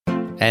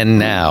And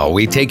now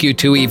we take you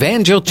to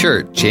Evangel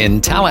Church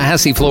in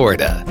Tallahassee,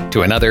 Florida,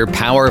 to another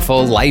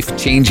powerful,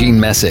 life-changing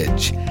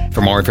message. For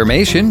more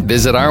information,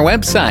 visit our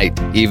website,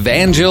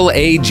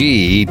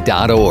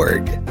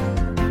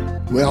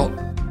 evangelag.org. Well,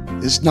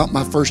 it's not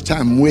my first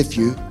time with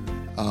you.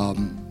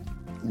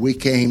 We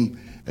came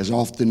as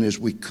often as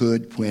we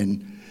could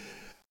when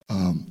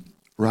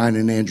Ryan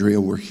and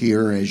Andrea were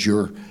here as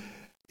your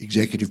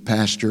executive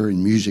pastor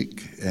in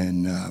music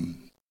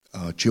and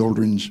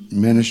children's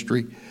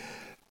ministry.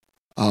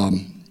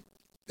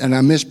 And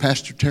I miss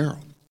Pastor Terrell.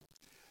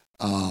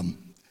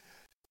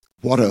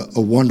 What a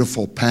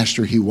wonderful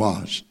pastor he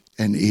was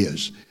and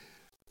is.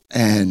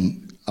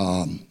 And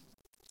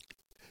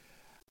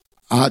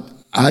I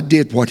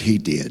did what he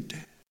did.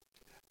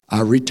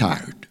 I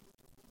retired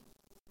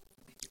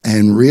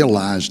and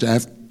realized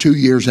 2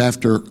 years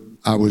after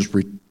I was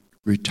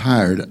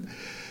retired,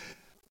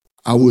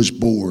 I was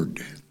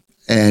bored.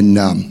 And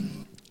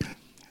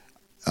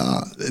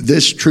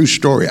this true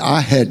story,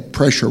 I had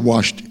pressure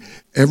washed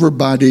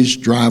everybody's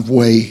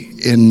driveway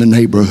in the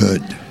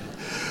neighborhood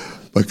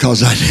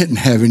because I didn't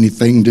have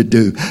anything to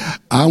do.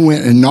 I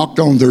went and knocked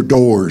on their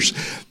doors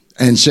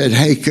and said,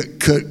 hey,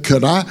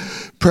 could I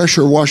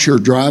pressure wash your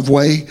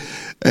driveway?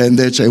 And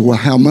they'd say, well,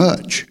 how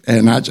much?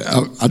 And I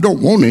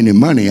don't want any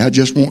money. I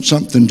just want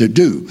something to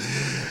do.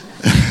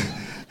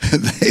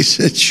 They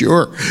said,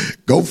 sure,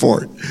 go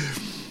for it.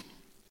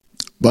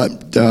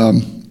 But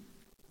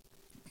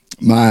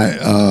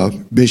my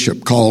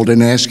bishop called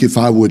and asked if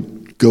I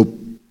would go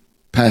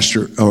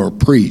pastor or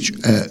preach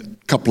a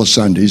couple of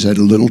Sundays at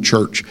a little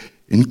church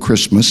in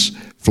Christmas,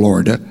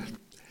 Florida.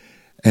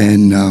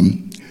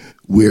 And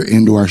we're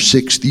into our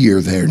 6th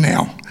year there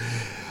now.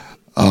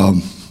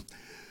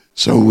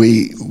 So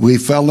we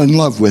fell in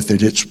love with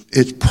it.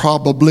 It's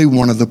probably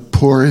one of the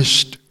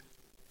poorest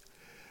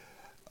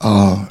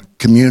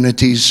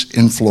communities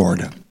in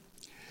Florida.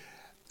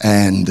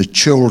 And the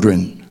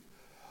children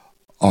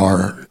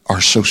are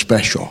so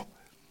special.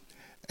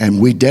 And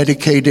we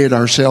dedicated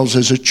ourselves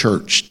as a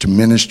church to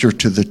minister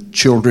to the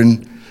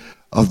children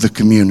of the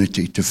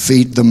community, to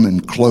feed them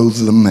and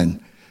clothe them and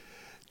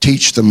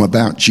teach them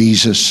about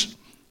Jesus.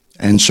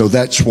 And so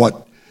that's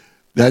what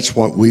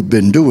we've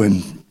been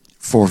doing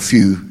for a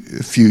few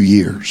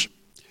years.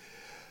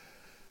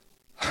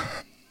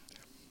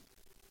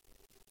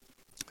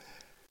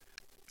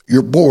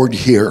 You're bored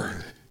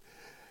here.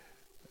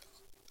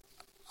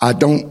 I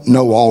don't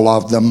know all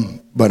of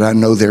them, but I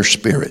know their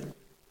spirit.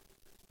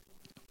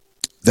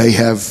 They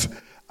have,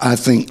 I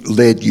think,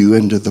 led you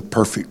into the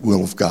perfect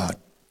will of God.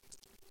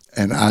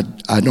 And I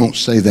don't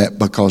say that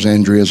because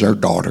Andrea's our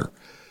daughter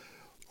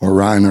or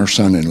Ryan our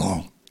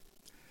son-in-law.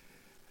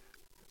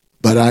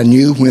 But I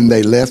knew when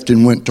they left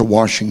and went to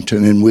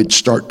Washington and we'd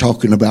start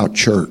talking about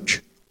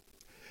church,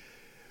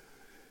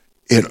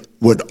 it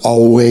would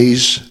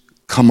always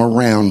come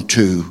around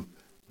to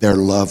their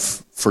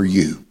love for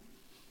you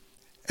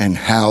and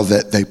how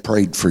that they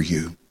prayed for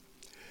you.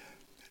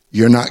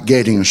 You're not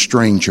getting a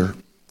stranger.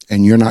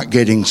 And you're not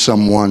getting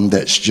someone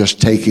that's just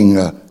taking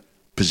a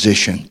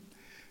position.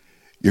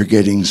 You're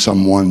getting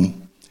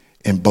someone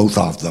in both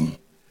of them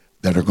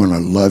that are going to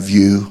love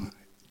you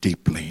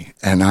deeply.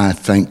 And I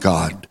thank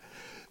God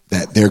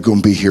that they're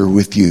going to be here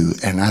with you.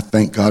 And I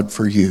thank God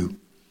for you.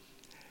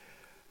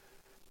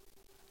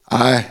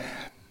 I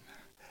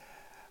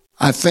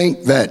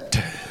think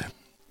that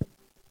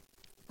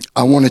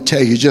I want to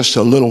tell you just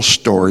a little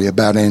story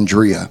about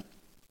Andrea.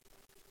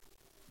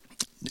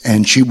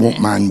 And she won't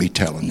mind me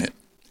telling it.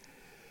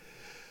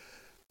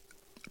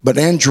 But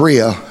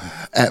Andrea,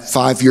 at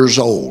 5 years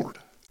old,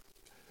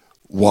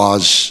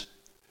 was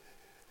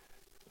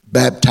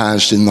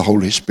baptized in the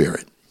Holy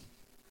Spirit.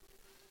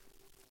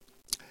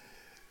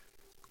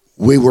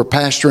 We were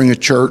pastoring a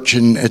church,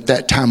 and at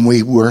that time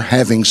we were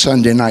having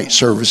Sunday night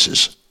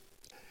services.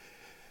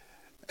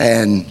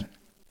 And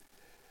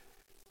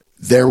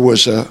there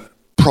was a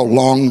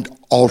prolonged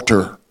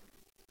altar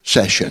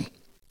session.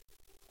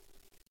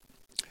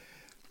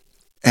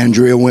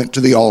 Andrea went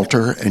to the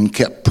altar and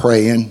kept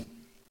praying.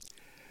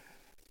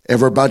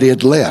 Everybody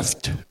had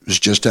left. It was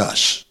just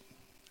us.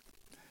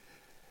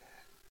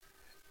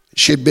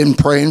 She'd been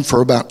praying for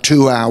about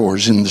 2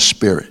 hours in the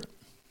Spirit.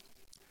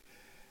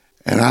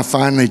 And I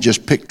finally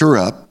just picked her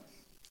up,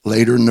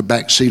 laid her in the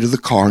back seat of the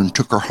car, and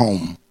took her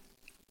home.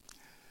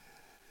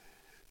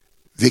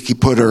 Vicki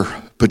put her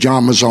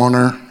pajamas on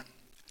her.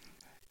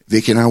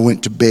 Vicki and I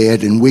went to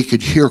bed, and we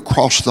could hear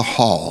across the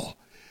hall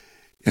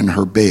in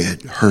her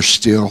bed her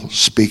still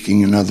speaking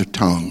in other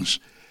tongues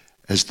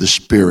as the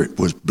Spirit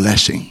was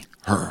blessing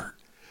her.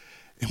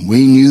 And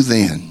we knew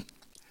then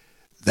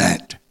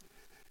that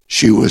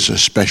she was a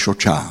special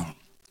child.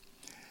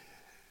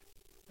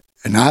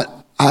 And I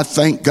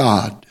thank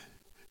God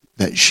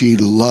that she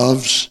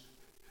loves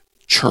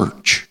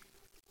church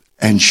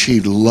and she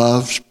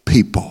loves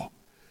people.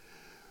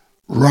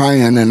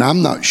 Ryan, and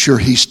I'm not sure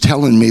he's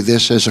telling me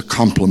this as a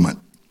compliment,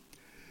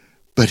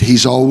 but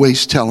he's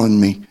always telling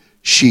me,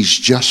 she's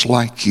just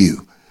like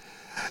you.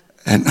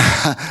 And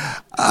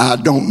I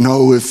don't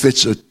know if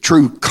it's a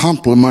true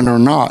compliment or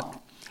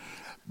not,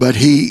 but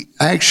he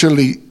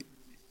actually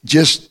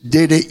just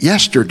did it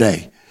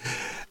yesterday.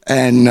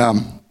 And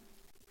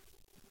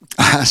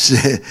I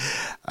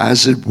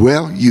said,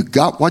 well, you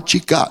got what you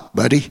got,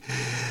 buddy.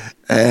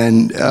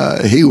 And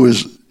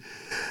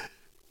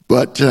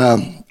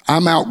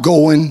I'm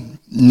outgoing,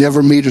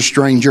 never meet a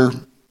stranger.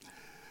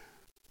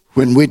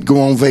 When we'd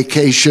go on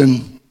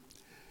vacation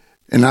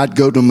and I'd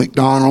go to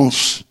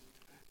McDonald's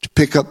to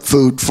pick up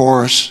food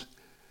for us,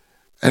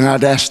 and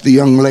I'd ask the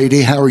young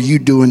lady, how are you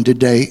doing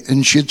today?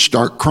 And she'd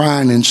start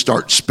crying and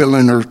start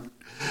spilling her.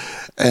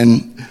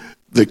 And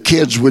the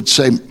kids would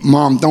say,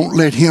 Mom, don't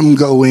let him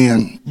go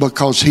in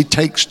because he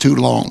takes too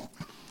long.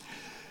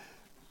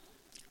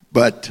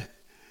 But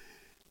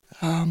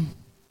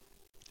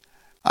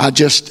I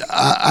just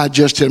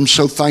am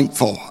so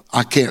thankful.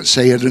 I can't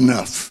say it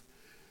enough.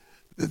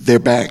 They're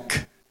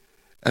back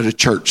at a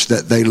church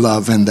that they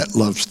love and that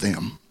loves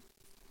them.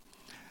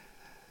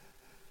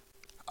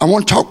 I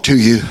want to talk to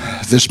you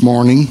this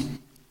morning.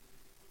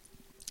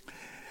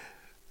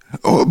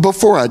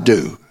 Before I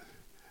do,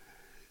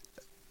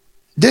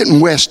 didn't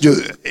Wes do?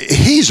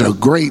 He's a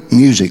great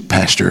music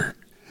pastor.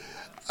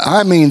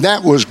 I mean,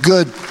 that was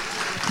good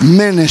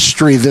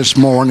ministry this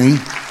morning.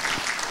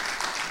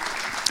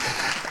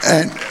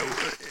 And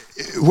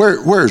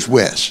where's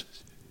Wes?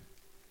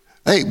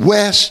 Hey,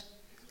 Wes,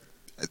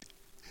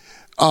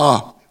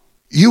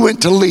 you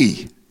went to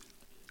Lee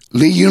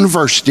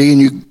University,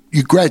 and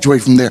you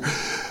graduated from there.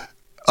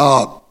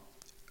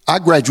 I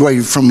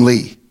graduated from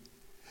Lee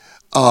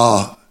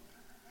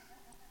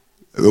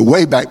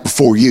way back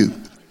before you.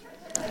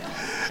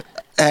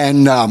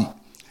 And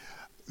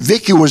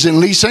Vicki was in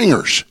Lee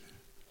Singers.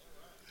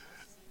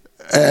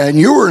 And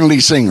you were in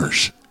Lee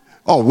Singers.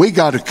 Oh, we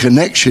got a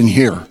connection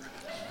here.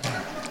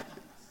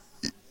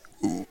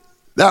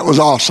 That was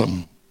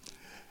awesome.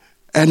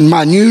 And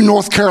my new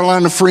North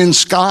Carolina friend,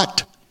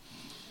 Scott,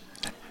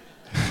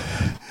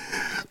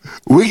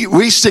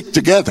 we stick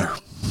together.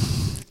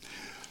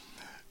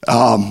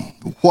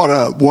 What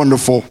a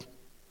wonderful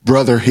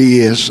brother he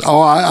is.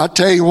 Oh, I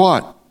tell you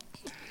what,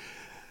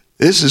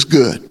 this is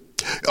good.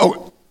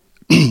 Oh,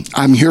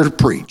 I'm here to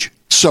preach.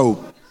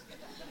 So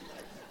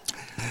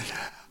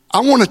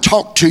I want to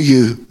talk to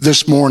you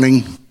this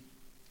morning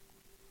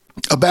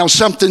about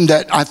something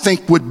that I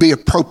think would be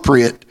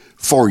appropriate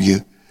for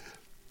you.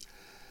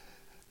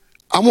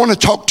 I want to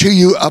talk to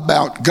you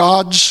about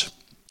God's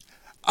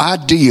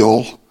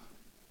ideal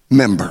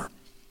member.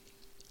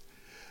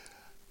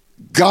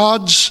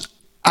 God's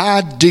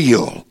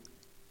ideal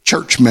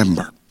church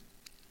member.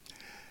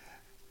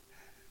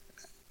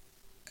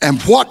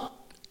 And what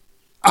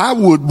I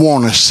would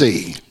want to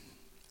see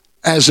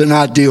as an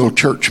ideal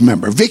church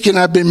member. Vicki and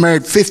I have been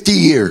married 50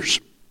 years.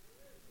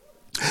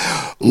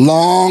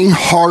 Long,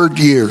 hard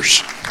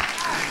years.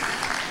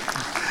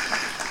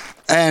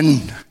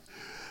 And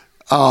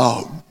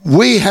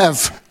we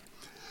have,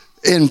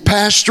 in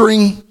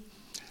pastoring,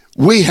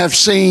 we have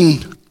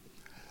seen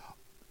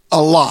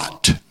a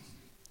lot.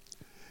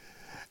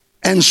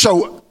 And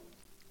so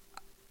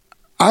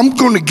I'm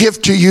going to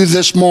give to you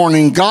this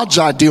morning God's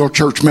ideal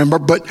church member,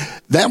 but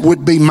that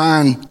would be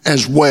mine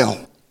as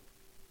well.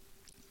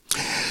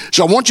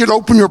 So I want you to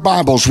open your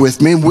Bibles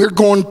with me, and we're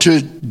going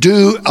to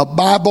do a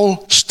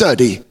Bible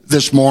study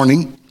this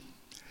morning.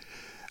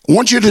 I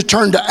want you to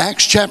turn to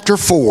Acts chapter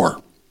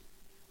 4.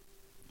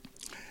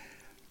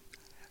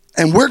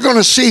 And we're going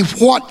to see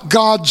what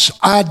God's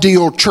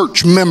ideal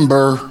church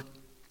member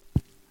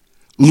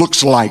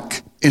looks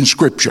like in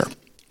Scripture.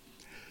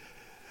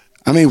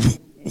 I mean,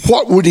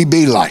 what would he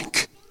be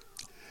like?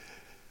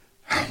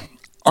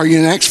 Are you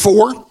in Acts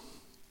 4?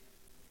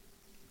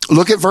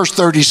 Look at verse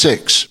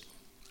 36.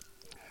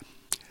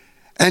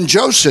 And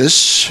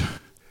Joseph,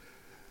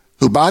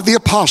 who by the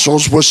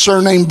apostles was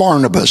surnamed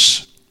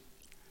Barnabas,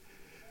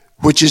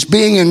 which is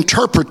being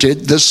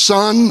interpreted the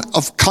son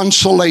of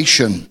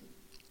consolation,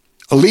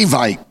 a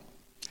Levite,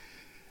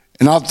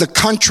 and of the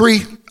country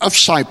of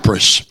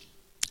Cyprus,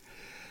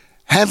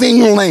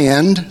 having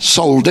land,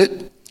 sold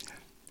it,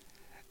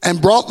 and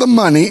brought the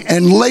money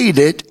and laid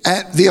it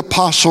at the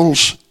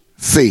apostles'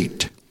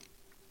 feet.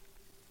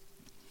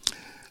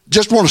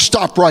 Just want to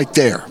stop right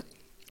there.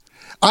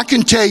 I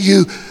can tell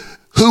you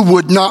who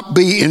would not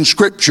be in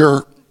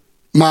Scripture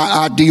my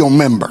ideal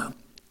member.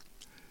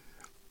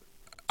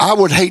 I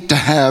would hate to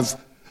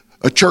have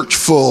a church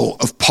full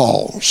of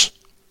Pauls.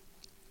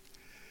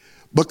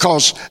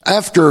 Because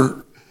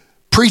after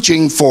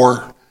preaching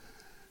for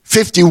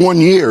 51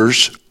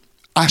 years,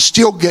 I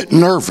still get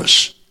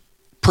nervous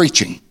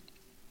preaching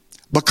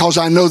because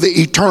I know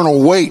the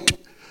eternal weight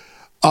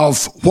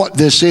of what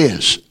this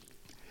is.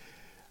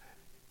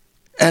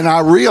 And I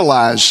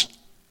realize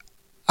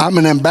I'm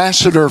an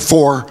ambassador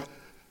for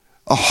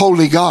a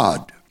holy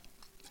God.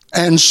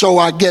 And so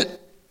I get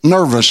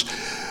nervous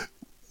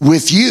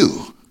with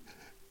you.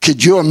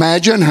 Could you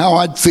imagine how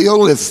I'd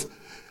feel if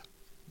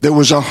there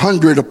was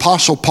 100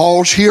 Apostle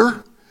Pauls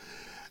here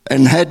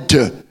and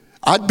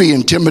I'd be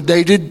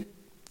intimidated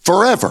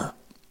forever.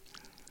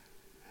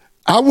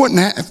 I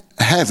wouldn't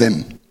have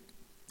him.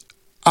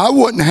 I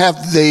wouldn't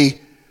have the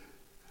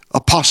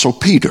Apostle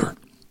Peter.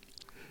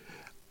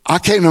 I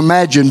can't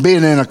imagine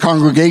being in a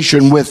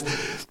congregation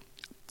with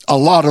a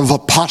lot of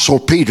Apostle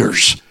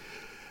Peters.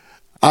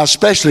 I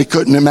especially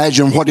couldn't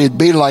imagine what it'd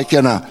be like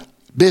in a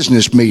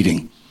business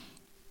meeting.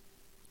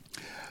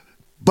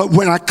 But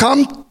when I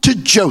come to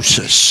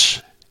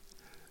Joseph,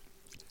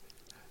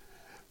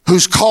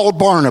 who's called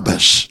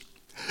Barnabas,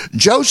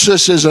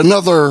 Joseph is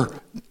another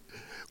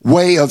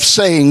way of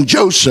saying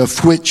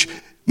Joseph, which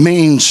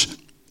means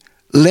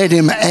let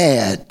him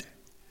add.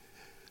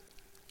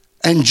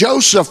 And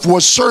Joseph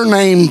was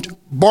surnamed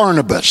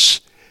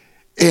Barnabas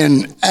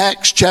in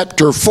Acts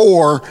chapter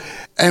 4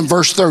 and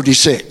verse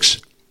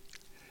 36.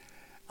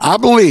 I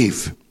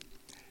believe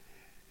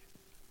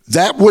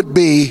that would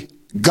be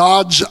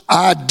God's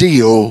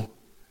ideal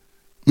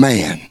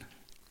man.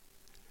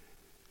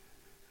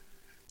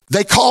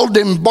 They called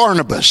him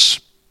Barnabas.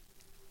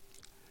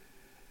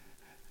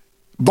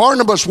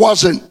 Barnabas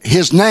wasn't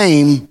his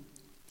name,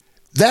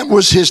 that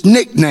was his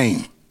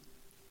nickname.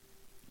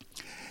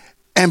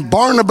 And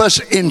Barnabas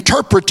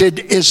interpreted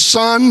is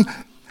son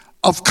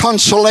of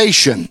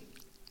consolation.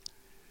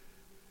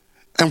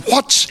 And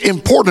what's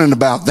important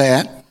about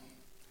that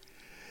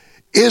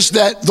is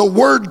that the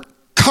word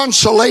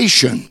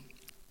consolation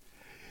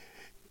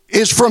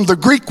is from the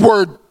Greek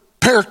word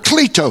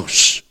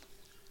parakletos.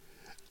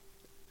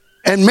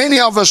 And many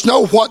of us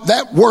know what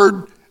that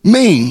word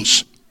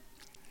means.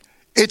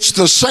 It's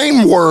the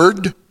same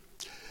word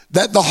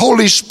that the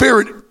Holy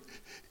Spirit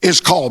is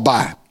called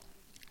by.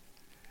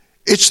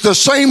 It's the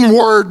same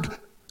word,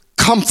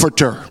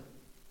 comforter.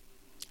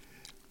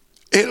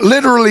 It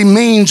literally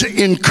means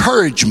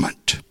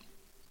encouragement.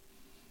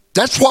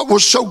 That's what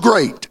was so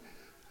great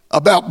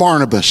about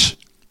Barnabas.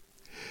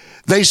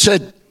 They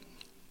said,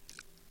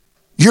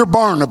 you're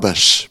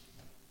Barnabas.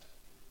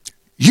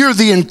 You're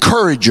the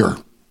encourager.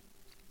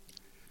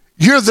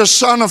 You're the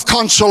son of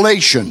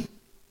consolation.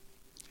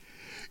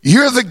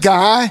 You're the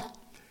guy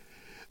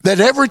that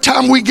every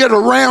time we get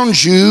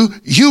around you,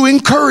 you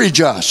encourage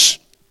us.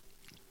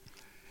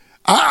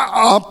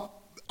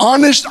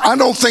 Honest, I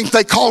don't think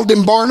they called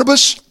him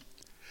Barnabas.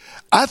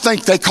 I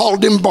think they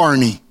called him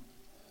Barney.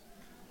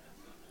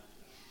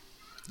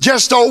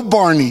 Just old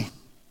Barney.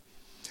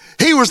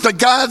 He was the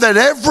guy that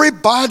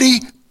everybody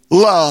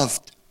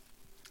loved.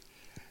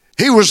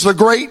 He was the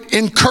great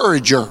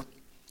encourager.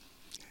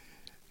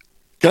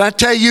 Can I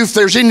tell you, if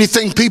there's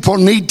anything people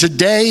need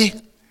today,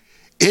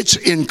 it's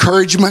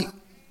encouragement.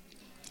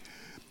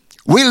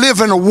 We live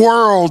in a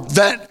world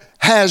that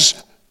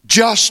has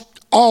just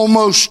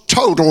almost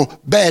total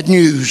bad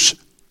news.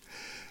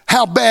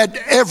 How bad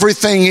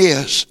everything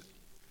is.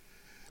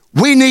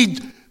 We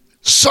need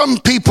some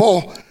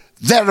people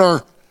that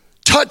are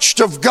touched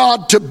of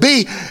God to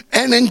be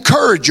an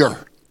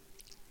encourager.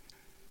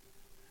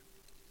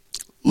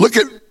 Look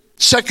at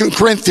 2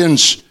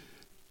 Corinthians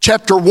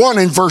chapter 1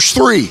 and verse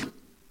 3.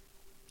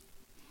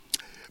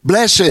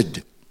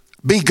 Blessed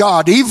be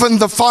God, even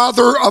the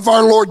Father of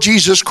our Lord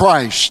Jesus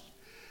Christ,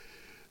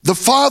 the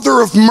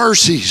Father of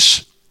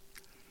mercies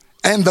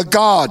and the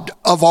God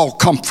of all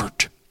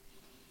comfort.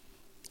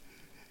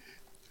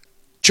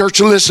 Church,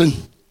 listen,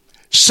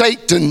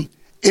 Satan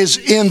is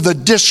in the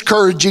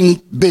discouraging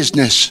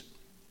business.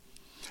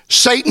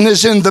 Satan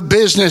is in the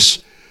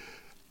business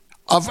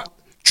of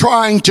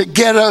trying to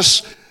get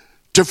us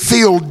to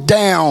feel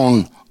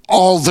down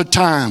all the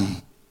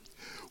time,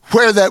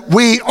 where that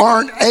we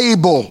aren't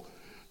able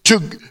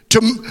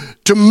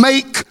to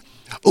make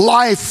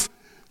life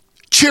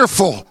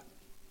cheerful,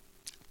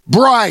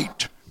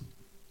 bright.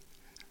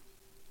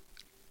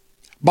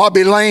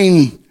 Bobby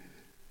Lane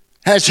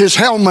has his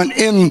helmet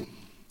in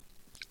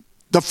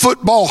the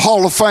Football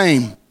Hall of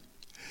Fame.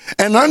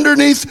 And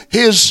underneath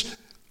his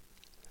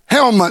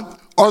helmet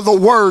are the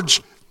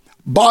words,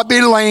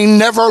 Bobby Lane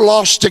never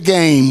lost a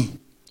game.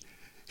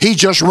 He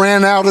just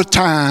ran out of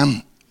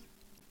time.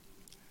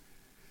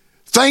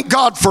 Thank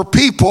God for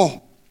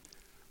people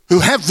who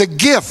have the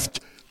gift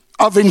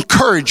of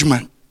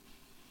encouragement.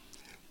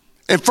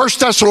 In 1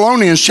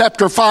 Thessalonians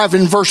chapter 5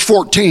 and verse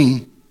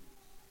 14,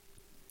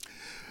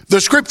 the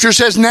scripture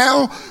says,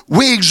 now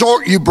we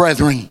exhort you,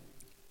 brethren,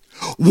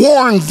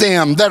 warn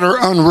them that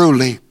are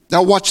unruly.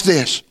 Now watch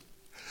this.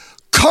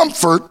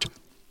 Comfort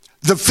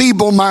the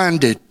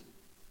feeble-minded.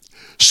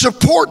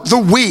 Support the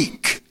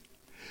weak.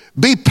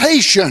 Be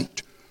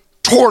patient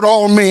toward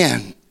all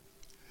men.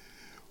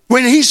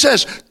 When he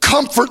says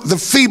comfort the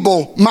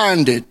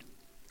feeble-minded,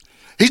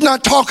 he's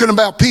not talking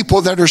about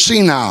people that are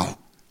senile.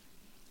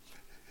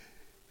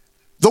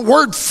 The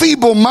word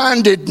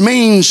feeble-minded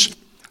means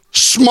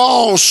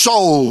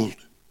small-souled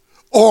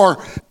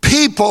or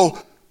people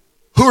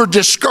who are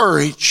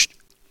discouraged.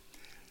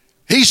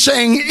 He's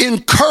saying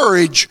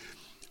encourage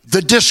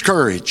the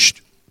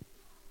discouraged.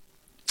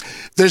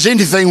 If there's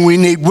anything we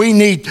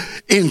need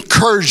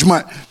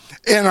encouragement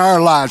in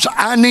our lives.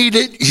 I need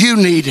it, you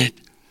need it.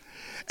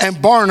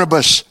 And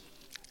Barnabas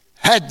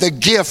had the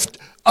gift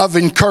of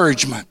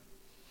encouragement.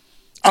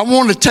 I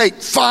want to take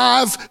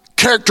 5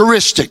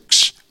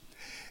 characteristics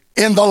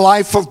in the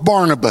life of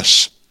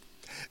Barnabas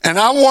And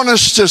I want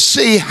us to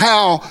see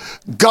how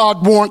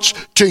God wants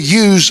to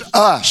use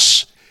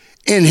us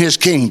in his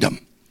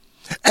kingdom.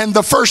 And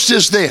the first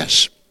is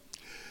this.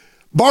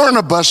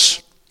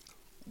 Barnabas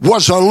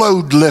was a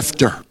load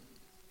lifter.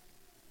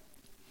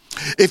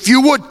 If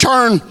you would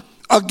turn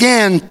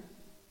again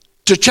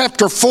to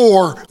chapter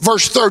 4,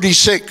 verse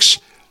 36.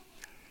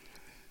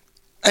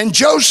 And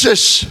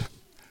Joseph,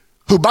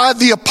 who by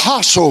the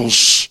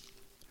apostles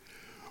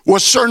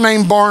was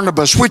surnamed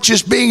Barnabas, which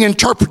is being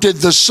interpreted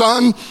the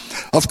son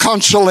of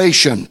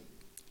consolation,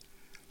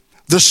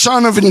 the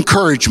son of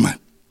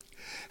encouragement,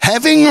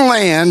 having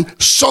land,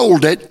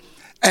 sold it,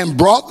 and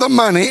brought the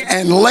money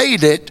and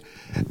laid it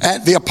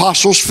at the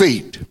apostles'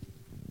 feet.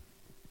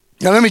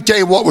 Now let me tell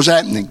you what was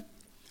happening.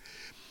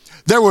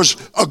 There was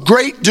a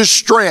great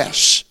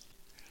distress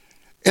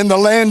in the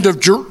land of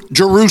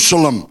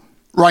Jerusalem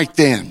right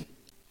then.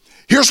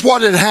 Here's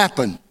what had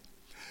happened.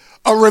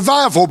 A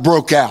revival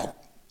broke out.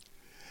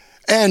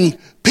 And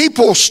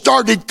people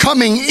started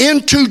coming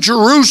into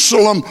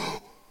Jerusalem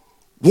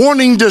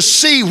wanting to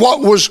see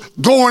what was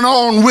going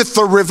on with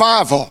the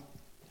revival.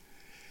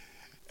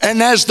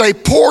 And as they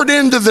poured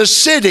into the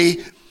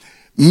city,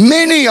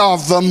 many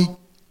of them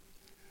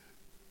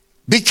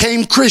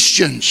became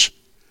Christians,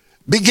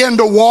 began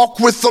to walk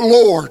with the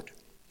Lord.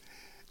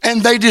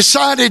 And they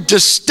decided to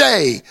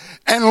stay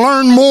and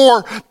learn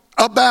more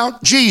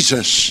about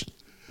Jesus.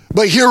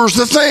 But here's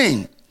the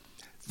thing.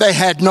 They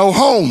had no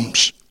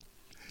homes.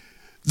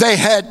 They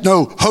had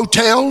no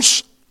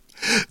hotels.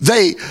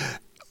 They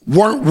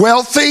weren't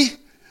wealthy.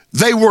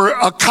 They were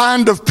a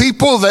kind of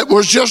people that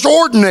was just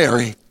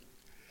ordinary.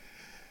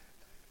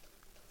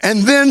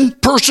 And then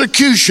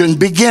persecution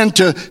began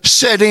to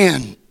set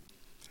in.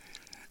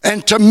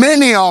 And to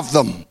many of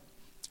them,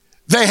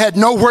 they had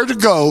nowhere to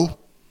go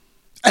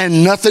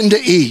and nothing to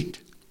eat.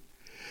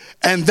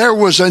 And there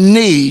was a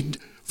need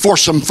for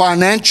some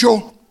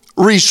financial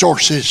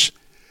resources.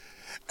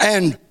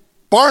 And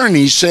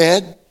Barney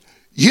said,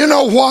 you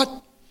know what?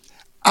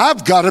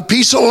 I've got a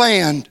piece of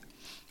land.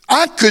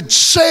 I could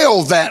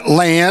sell that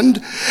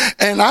land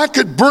and I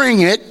could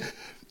bring it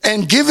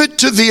and give it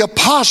to the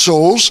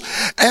apostles,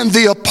 and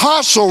the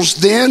apostles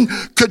then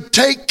could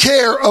take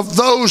care of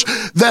those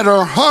that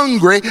are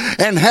hungry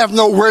and have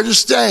nowhere to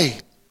stay.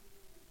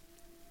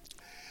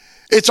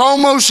 It's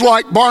almost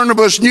like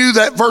Barnabas knew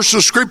that verse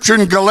of scripture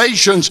in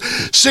Galatians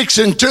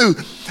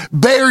 6:2,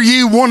 bear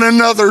ye one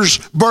another's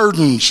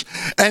burdens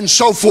and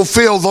so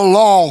fulfill the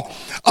law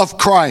of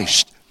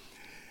Christ.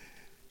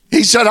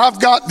 He said, I've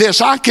got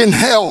this, I can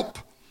help.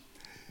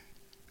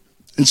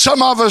 And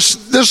some of us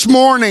this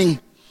morning,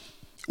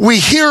 we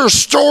hear a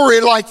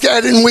story like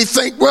that and we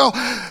think, well,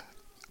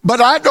 but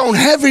I don't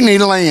have any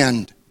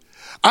land.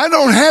 I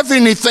don't have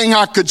anything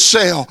I could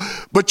sell.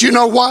 But you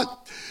know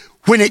what?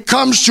 When it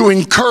comes to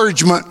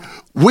encouragement,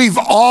 we've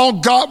all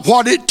got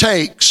what it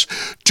takes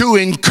to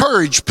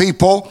encourage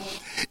people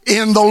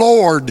in the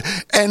Lord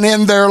and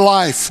in their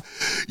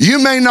life. You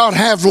may not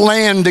have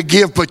land to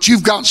give, but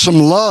you've got some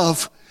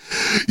love.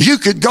 You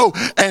could go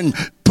and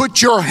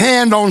put your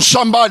hand on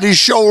somebody's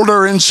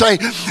shoulder and say,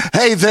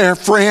 hey there,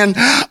 friend,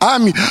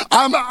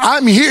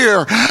 I'm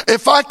here.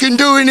 If I can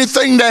do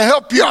anything to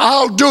help you,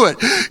 I'll do it.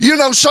 You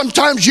know,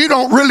 sometimes you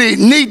don't really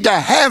need to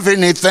have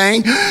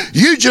anything.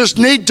 You just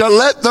need to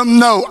let them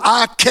know,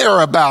 I care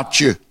about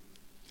you.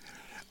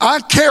 I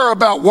care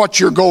about what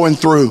you're going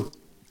through.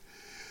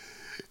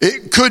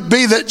 It could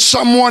be that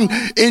someone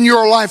in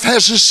your life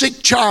has a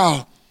sick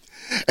child,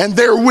 and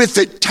they're with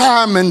it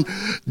time and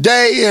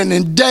day in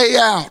and day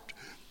out.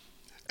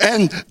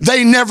 And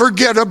they never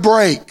get a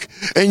break.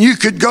 And you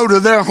could go to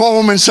their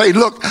home and say,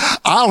 look,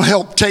 I'll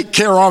help take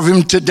care of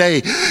him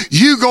today.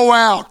 You go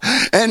out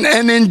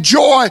and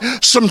enjoy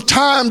some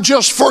time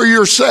just for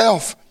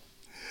yourself.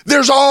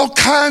 There's all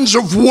kinds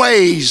of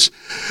ways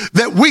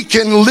that we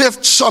can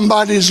lift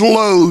somebody's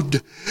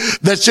load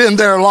that's in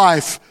their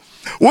life.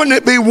 Wouldn't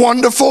it be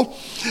wonderful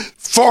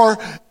for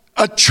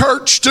a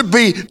church to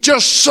be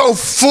just so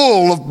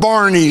full of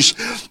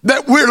Barneys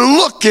that we're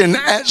looking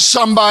at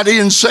somebody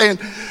and saying,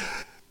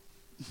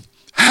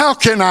 how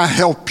can I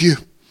help you?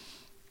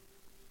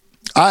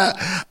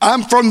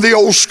 I'm from the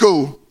old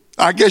school.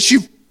 I guess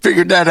you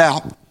figured that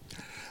out.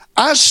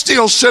 I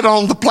still sit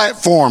on the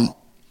platform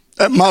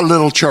at my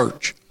little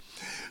church.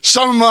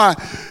 Some of my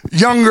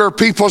younger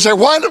people say,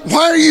 why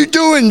are you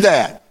doing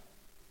that?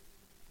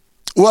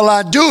 Well,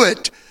 I do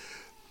it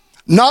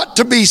not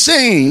to be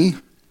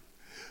seen,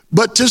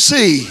 but to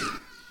see.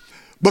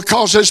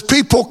 Because as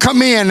people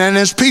come in and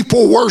as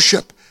people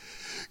worship,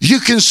 you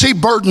can see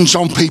burdens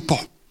on people.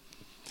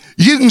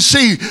 You can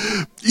see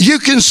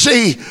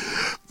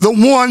the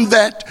one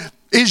that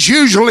is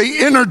usually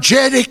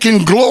energetic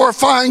and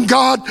glorifying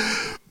God,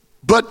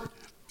 but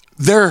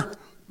they're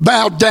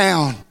bowed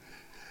down.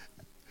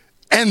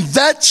 And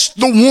that's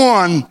the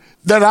one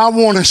that I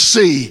want to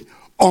see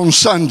on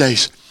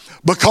Sundays,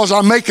 because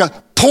I make a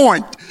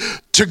point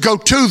to go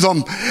to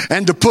them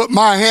and to put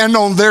my hand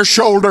on their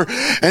shoulder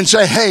and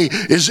say, hey,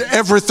 is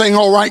everything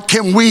all right?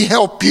 Can we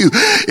help you?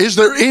 Is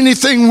there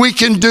anything we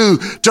can do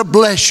to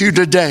bless you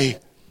today?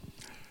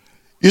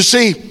 You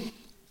see,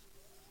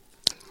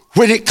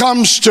 when it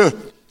comes to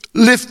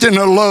lifting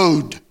a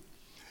load,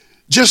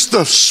 just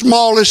the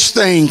smallest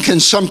thing can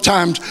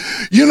sometimes,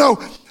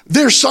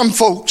 there's some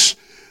folks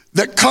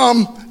that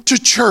come to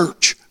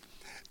church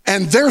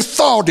and their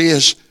thought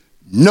is,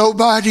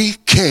 nobody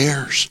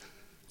cares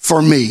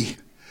for me.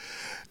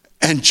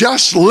 And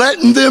just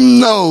letting them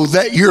know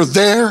that you're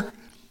there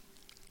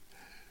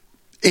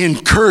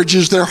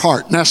encourages their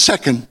heart. Now,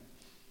 second,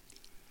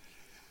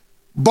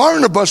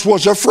 Barnabas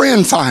was a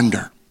friend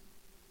finder.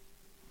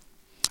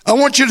 I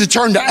want you to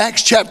turn to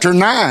Acts chapter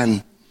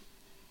 9.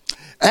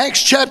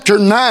 Acts chapter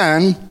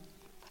 9,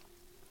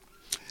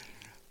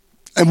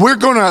 and we're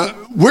going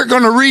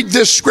to read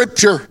this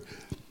scripture.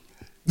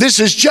 This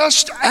is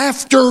just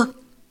after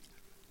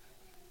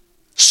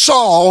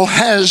Saul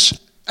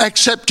has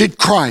accepted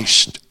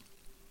Christ.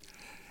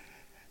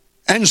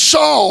 And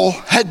Saul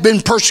had been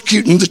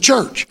persecuting the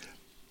church.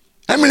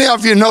 How many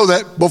of you know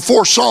that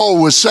before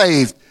Saul was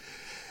saved,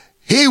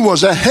 he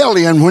was a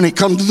hellion when it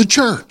come to the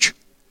church?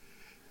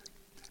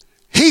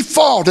 He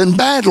fought and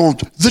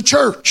battled the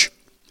church.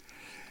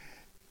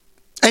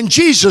 And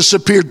Jesus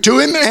appeared to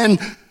him, and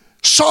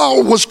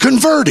Saul was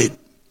converted.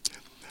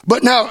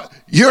 But now,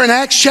 you're in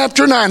Acts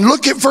chapter 9.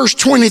 Look at verse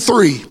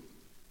 23.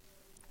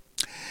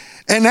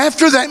 And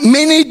after that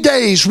many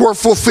days were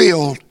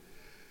fulfilled,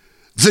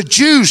 the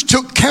Jews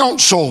took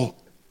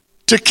counsel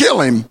to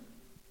kill him.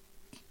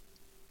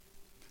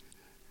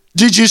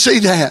 Did you see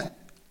that?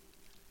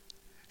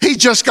 He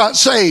just got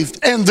saved.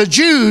 And the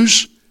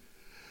Jews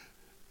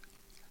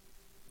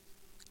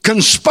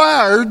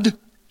conspired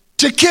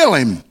to kill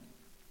him.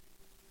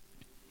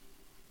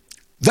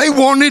 They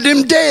wanted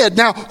him dead.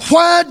 Now,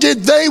 why did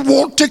they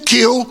want to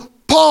kill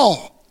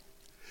Paul?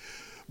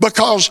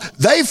 Because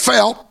they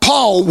felt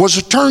Paul was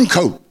a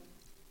turncoat.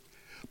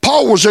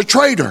 Paul was a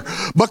traitor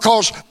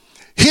because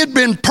he'd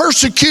been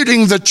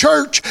persecuting the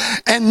church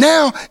and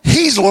now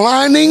he's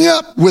lining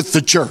up with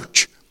the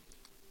church.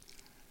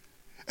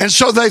 And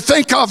so they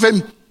think of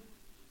him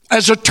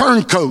as a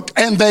turncoat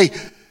and they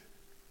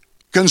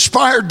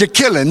conspired to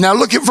kill him. Now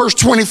look at verse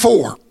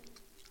 24.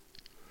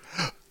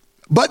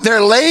 But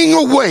their laying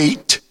a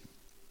wait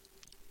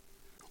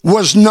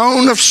was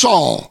known of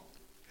Saul,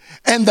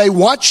 and they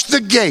watched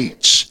the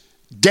gates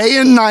day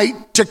and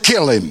night to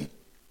kill him.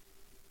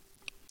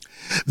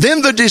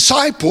 Then the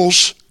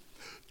disciples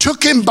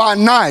took him by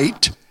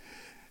night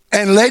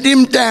and let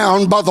him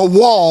down by the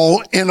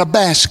wall in a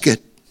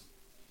basket.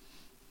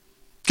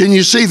 Can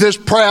you see this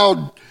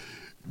proud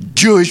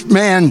Jewish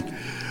man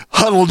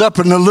huddled up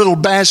in a little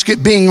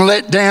basket being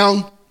let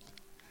down?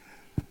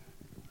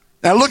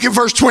 Now look at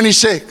verse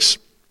 26.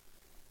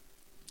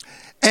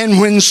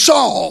 And when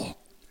Saul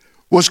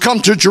was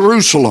come to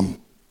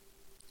Jerusalem,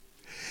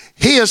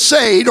 he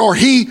essayed, or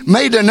he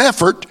made an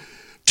effort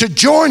to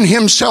join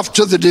himself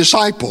to the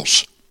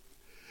disciples.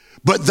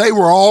 But they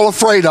were all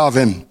afraid of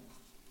him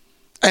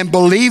and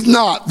believed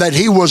not that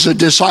he was a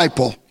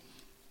disciple.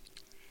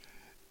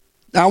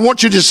 Now I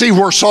want you to see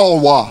where Saul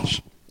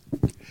was.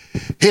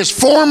 His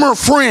former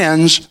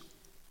friends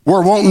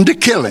were wanting to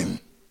kill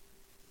him.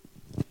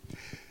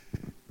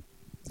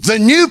 The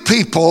new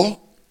people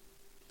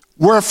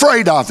were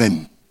afraid of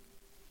him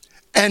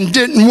and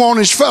didn't want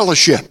his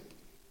fellowship.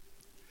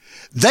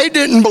 They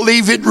didn't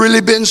believe he'd really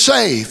been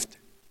saved.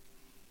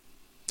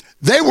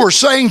 They were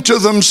saying to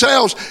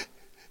themselves,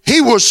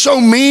 he was so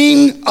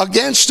mean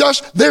against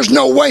us, there's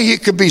no way he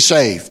could be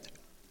saved.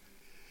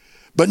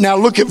 But now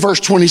look at verse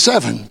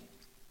 27.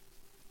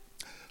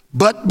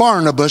 But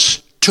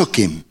Barnabas took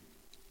him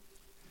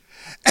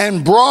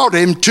and brought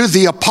him to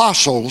the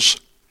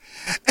apostles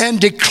and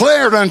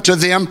declared unto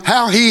them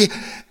how he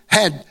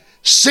had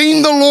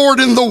seen the Lord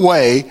in the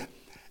way,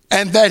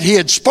 and that he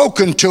had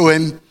spoken to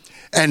him,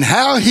 and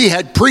how he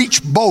had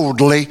preached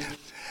boldly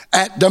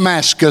at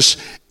Damascus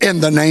in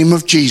the name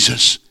of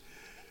Jesus.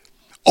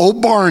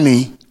 Old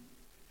Barney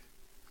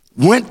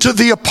went to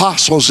the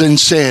apostles and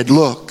said,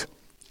 look,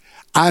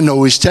 I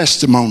know his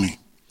testimony.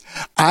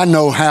 I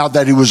know how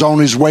that he was on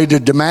his way to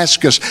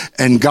Damascus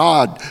and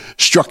God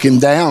struck him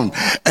down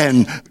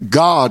and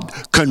God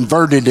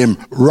converted him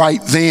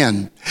right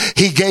then.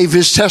 He gave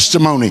his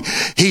testimony.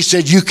 He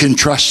said, you can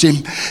trust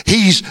him.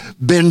 He's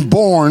been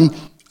born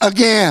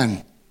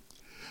again.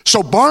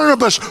 So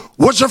Barnabas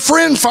was a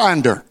friend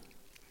finder.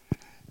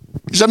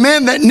 He's a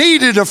man that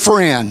needed a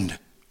friend.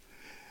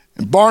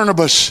 And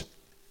Barnabas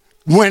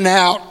went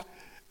out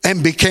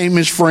and became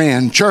his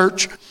friend.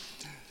 Church,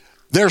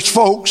 there's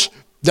folks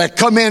that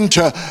come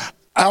into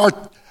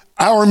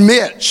our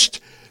midst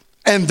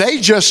and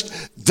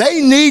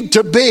they need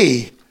to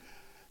be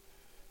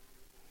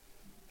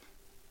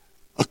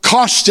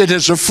accosted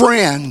as a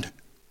friend.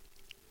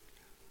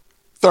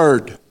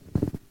 Third,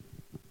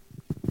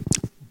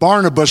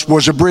 Barnabas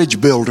was a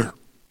bridge builder.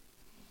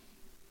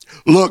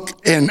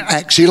 Look in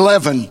Acts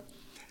 11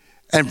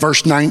 and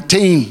verse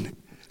 19.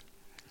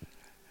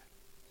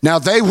 Now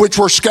they which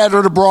were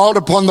scattered abroad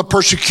upon the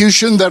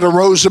persecution that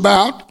arose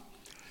about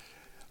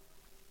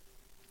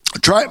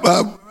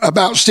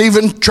about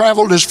Stephen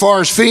traveled as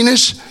far as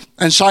Phoenix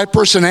and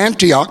Cyprus and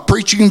Antioch,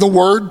 preaching the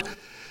word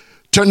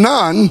to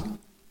none,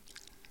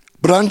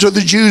 but unto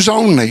the Jews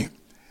only.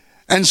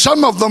 And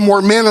some of them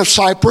were men of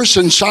Cyprus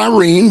and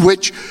Cyrene,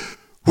 which,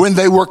 when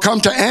they were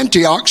come to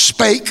Antioch,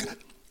 spake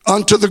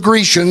unto the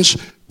Grecians,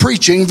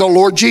 preaching the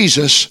Lord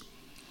Jesus.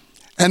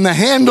 And the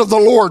hand of the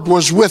Lord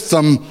was with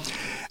them,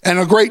 and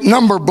a great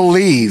number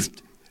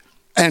believed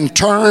and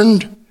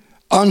turned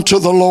unto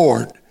the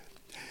Lord.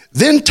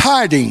 Then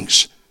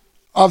tidings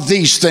of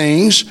these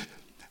things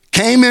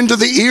came into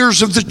the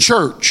ears of the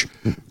church,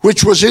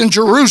 which was in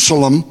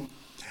Jerusalem,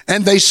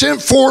 and they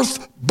sent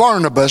forth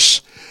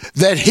Barnabas,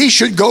 that he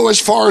should go as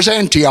far as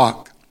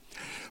Antioch,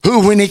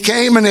 who, when he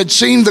came and had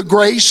seen the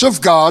grace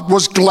of God,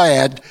 was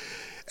glad,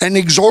 and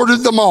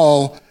exhorted them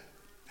all,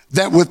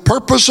 that with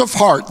purpose of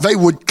heart they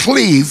would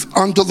cleave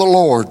unto the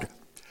Lord.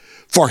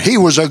 For he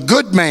was a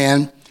good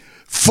man,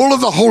 full of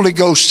the Holy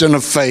Ghost and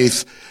of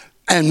faith,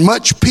 and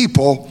much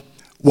people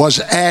was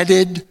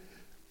added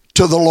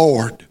to the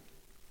Lord.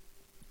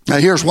 Now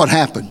here's what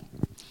happened.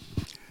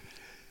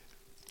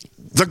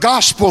 The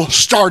gospel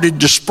started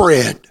to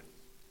spread.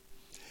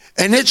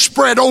 And it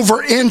spread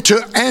over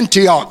into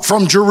Antioch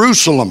from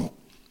Jerusalem.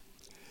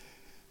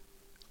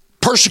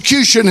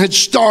 Persecution had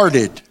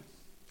started.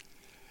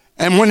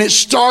 And when it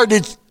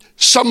started,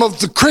 some of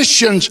the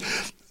Christians,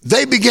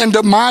 they began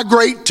to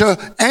migrate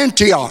to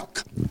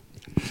Antioch.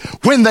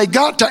 When they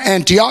got to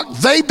Antioch,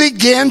 they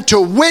began to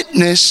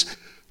witness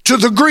to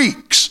the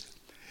Greeks.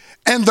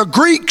 And the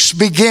Greeks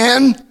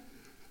began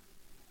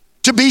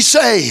to be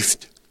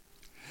saved.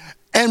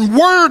 And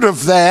word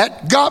of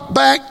that got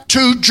back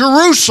to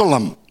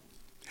Jerusalem.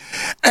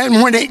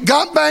 And when it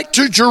got back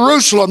to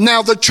Jerusalem,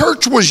 now the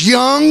church was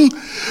young,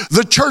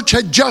 the church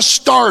had just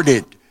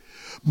started,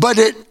 but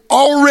it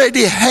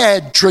already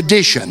had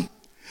tradition.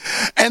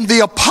 And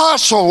the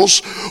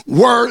apostles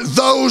were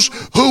those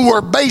who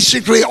were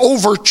basically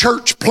over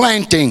church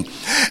planting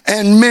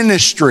and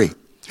ministry.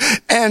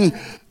 And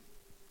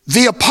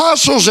the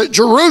apostles at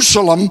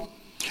Jerusalem,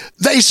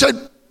 they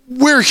said,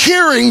 we're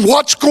hearing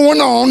what's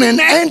going on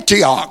in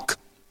Antioch.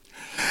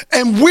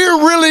 And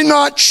we're really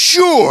not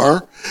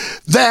sure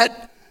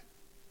that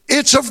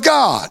it's of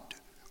God.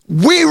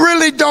 We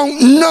really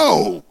don't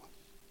know.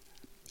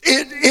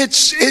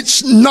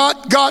 It's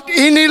not got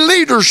any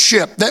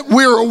leadership that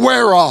we're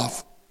aware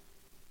of.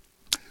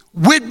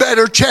 We'd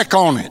better check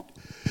on it.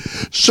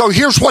 So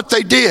here's what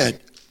they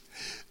did.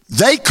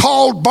 They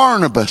called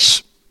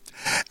Barnabas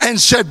and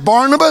said,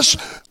 Barnabas,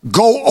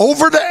 go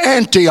over to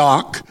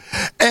Antioch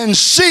and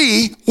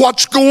see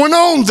what's going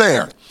on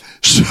there.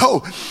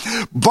 So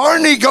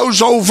Barney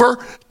goes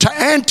over to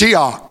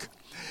Antioch,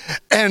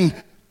 and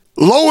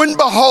lo and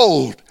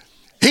behold,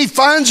 he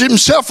finds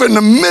himself in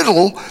the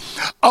middle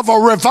of a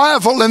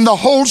revival in the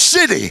whole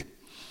city.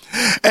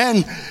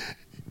 And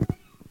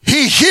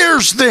he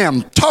hears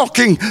them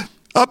talking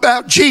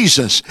about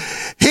Jesus.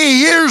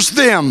 He hears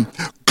them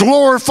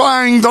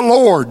glorifying the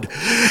Lord.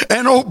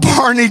 And old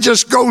Barney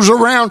just goes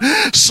around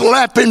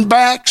slapping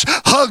backs,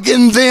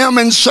 hugging them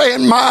and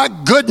saying, my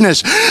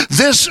goodness,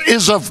 this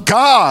is of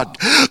God.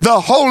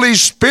 The Holy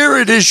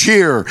Spirit is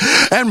here.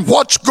 And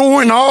what's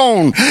going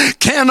on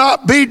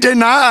cannot be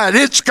denied.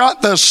 It's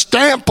got the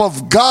stamp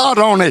of God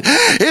on it.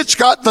 It's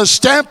got the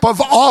stamp of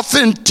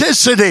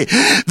authenticity.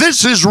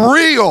 This is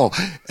real.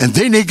 And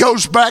then he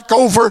goes back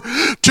over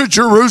to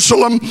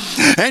Jerusalem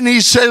and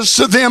he says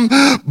to them,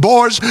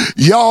 boys,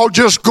 y'all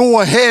just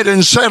go ahead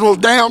and settle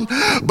down,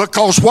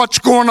 because what's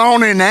going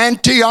on in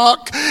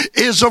Antioch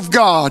is of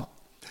God.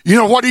 You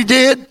know what he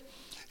did?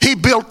 He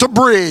built a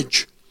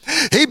bridge.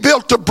 He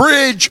built a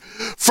bridge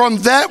from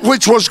that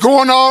which was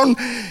going on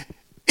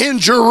in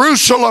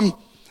Jerusalem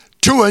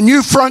to a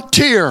new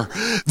frontier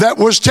that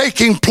was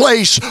taking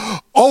place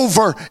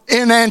over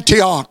in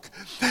Antioch.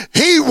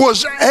 He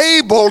was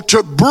able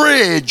to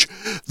bridge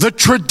the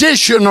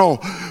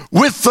traditional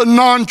with the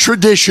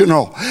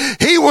non-traditional.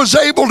 He was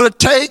able to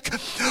take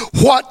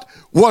what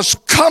was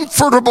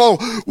comfortable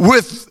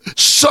with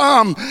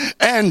some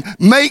and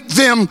make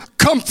them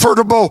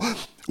comfortable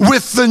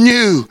with the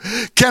new.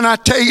 Can I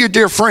tell you,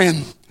 dear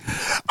friend,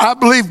 I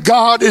believe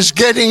God is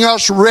getting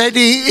us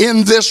ready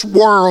in this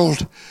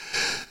world,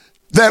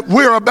 that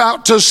we're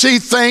about to see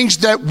things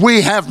that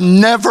we have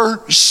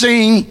never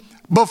seen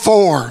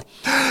before.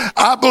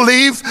 I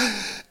believe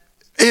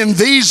in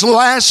these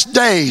last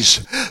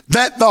days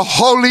that the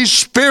Holy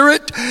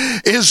Spirit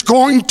is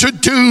going to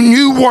do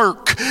new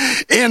work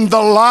in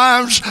the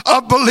lives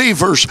of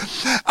believers.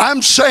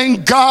 I'm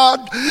saying,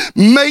 God,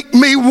 make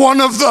me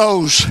one of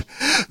those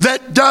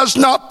that does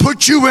not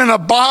put you in a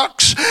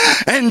box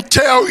and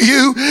tell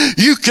you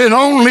you can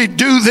only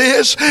do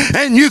this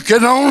and you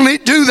can only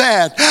do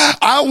that.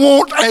 I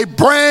want a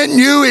brand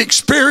new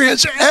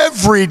experience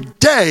every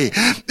day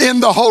in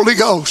the Holy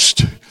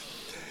Ghost.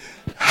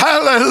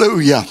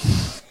 Hallelujah.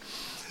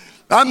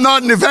 I'm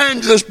not an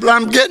evangelist, but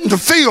I'm getting to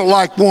feel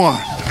like one.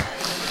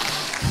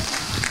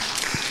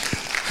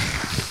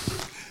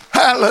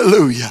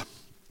 Hallelujah.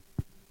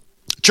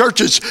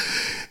 Churches,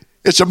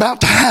 it's about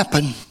to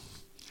happen.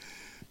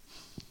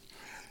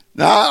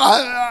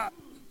 Now,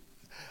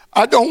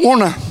 I don't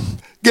want to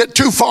get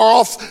too far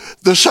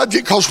off the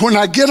subject, because when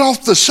I get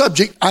off the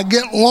subject, I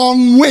get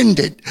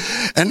long-winded.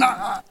 And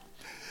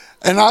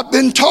I've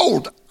been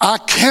told I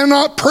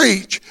cannot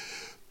preach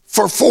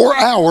for 4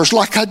 hours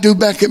like I do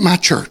back at my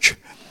church.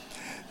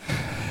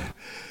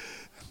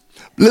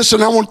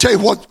 Listen, I want to tell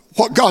you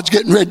what God's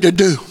getting ready to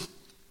do.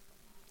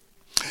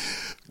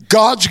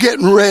 God's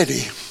getting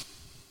ready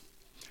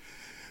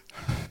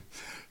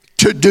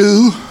to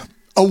do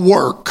a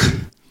work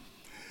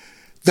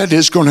that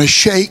is going to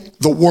shake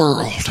the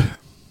world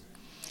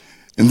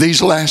in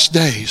these last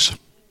days.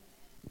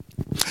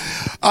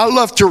 I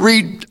love to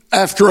read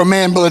after a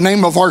man by the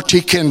name of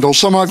R.T. Kendall.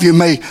 Some of you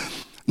may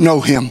know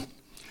him.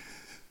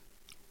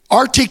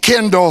 R.T.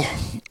 Kendall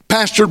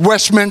pastored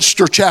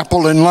Westminster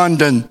Chapel in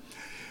London.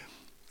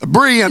 A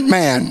brilliant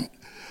man,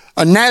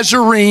 a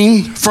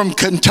Nazarene from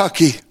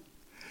Kentucky.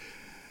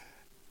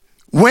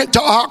 Went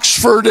to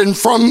Oxford, and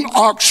from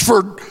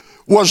Oxford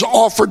was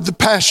offered the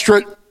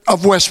pastorate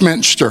of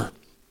Westminster.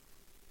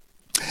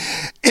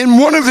 In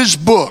one of his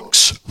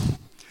books,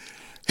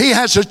 he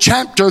has a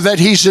chapter that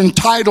he's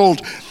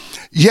entitled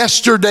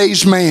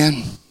Yesterday's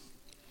Man.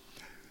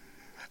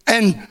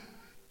 And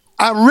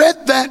I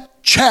read that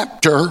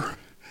chapter,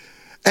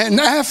 and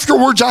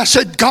afterwards I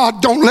said,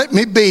 God, don't let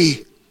me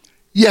be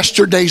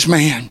yesterday's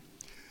man.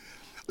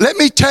 Let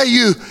me tell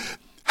you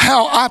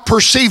how I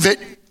perceive it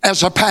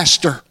as a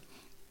pastor.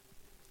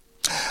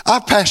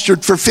 I've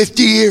pastored for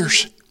 50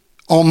 years,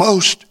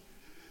 almost.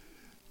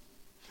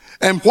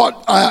 And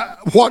what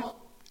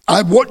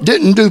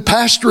didn't do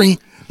pastoring,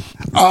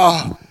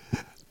 I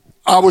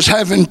was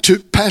having to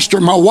pastor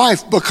my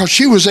wife because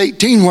she was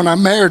 18 when I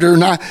married her,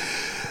 and I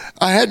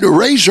had to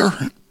raise her.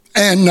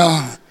 And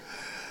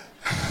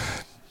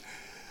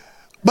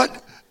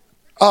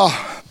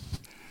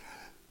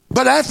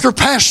but after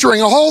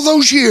pastoring all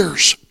those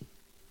years,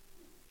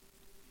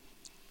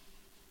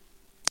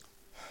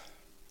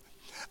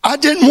 I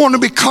didn't want to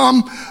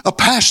become a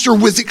pastor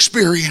with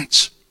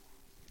experience.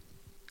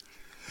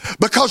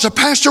 Because a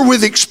pastor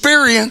with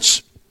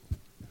experience,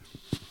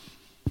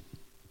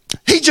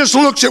 he just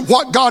looks at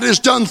what God has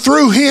done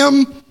through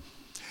him,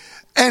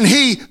 and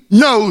he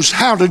knows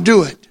how to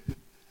do it.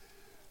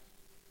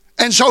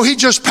 And so he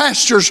just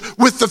pastors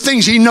with the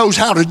things he knows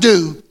how to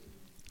do.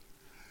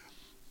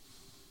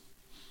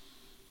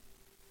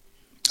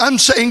 I'm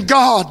saying,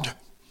 God,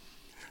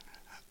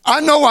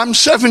 I know I'm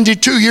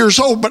 72 years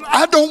old, but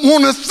I don't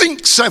want to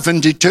think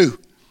 72.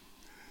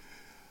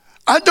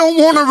 I don't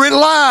want to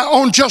rely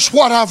on just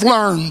what I've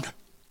learned.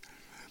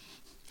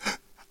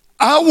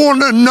 I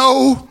want to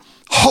know,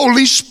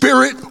 Holy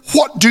Spirit,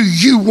 what do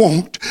you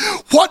want?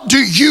 What do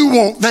you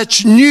want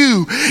that's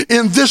new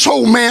in this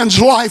old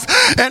man's life?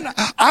 And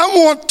I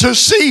want to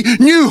see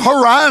new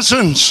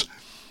horizons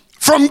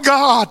from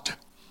God.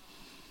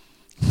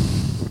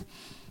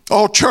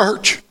 Oh,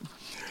 church,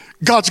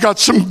 God's got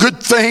some good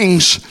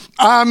things.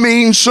 I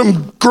mean,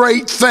 some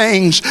great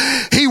things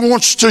He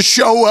wants to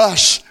show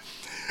us.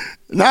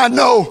 And I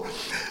know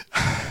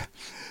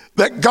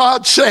that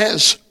God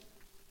says,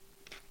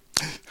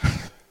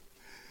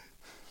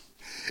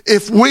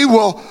 if we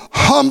will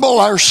humble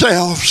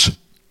ourselves,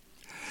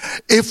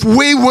 if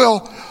we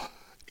will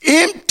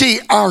empty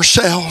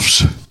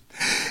ourselves,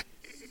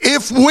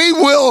 if we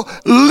will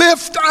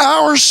lift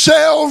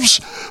ourselves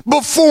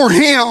before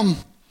Him,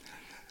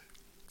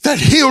 that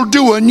He'll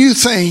do a new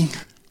thing.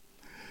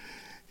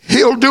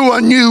 He'll do a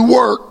new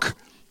work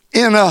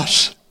in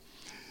us.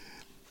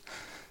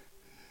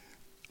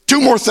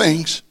 Two more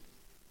things.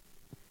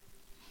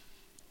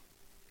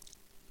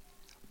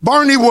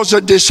 Barney was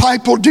a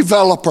disciple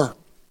developer.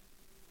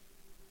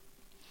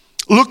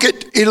 Look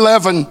at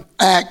 11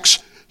 Acts,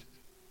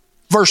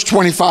 verse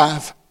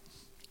 25.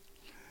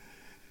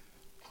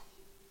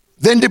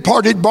 Then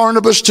departed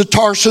Barnabas to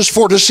Tarsus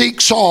for to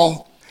seek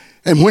Saul.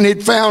 And when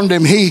he'd found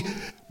him, he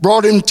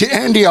brought him to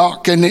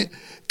Antioch. And it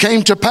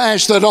came to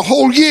pass that a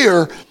whole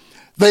year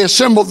they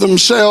assembled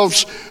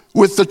themselves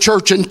with the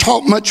church and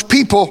taught much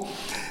people.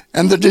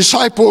 And the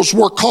disciples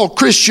were called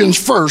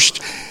Christians first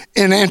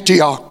in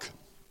Antioch.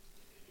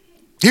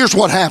 Here's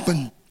what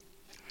happened.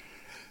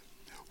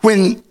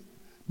 When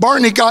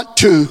Barney got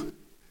to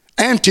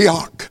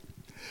Antioch,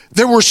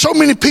 there were so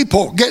many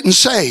people getting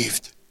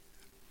saved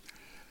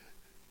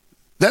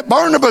that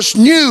Barnabas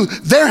knew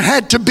there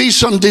had to be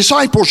some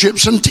discipleship,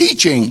 some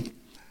teaching.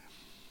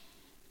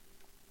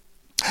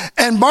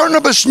 And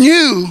Barnabas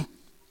knew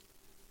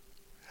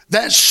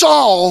that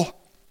Saul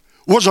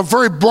was a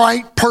very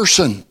bright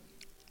person.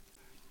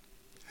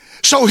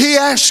 So he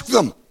asked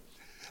them,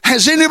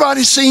 has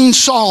anybody seen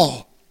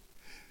Saul?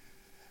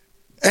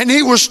 And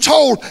he was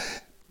told,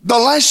 the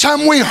last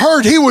time we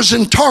heard, he was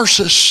in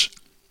Tarsus.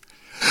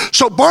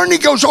 So Barney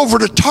goes over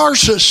to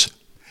Tarsus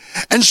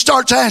and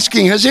starts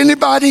asking, has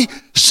anybody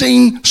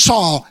seen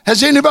Saul?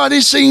 Has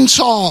anybody seen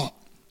Saul?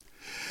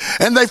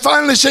 And they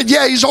finally said,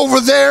 yeah, he's over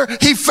there.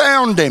 He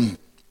found him.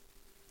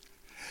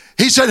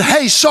 He said,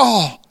 hey,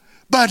 Saul,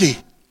 buddy,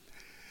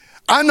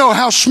 I know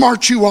how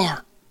smart you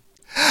are.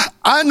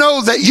 I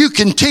know that you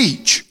can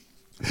teach.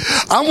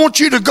 I want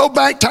you to go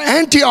back to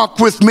Antioch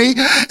with me,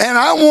 and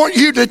I want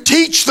you to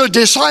teach the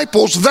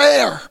disciples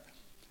there.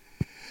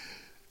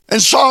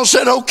 And Saul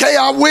said, okay,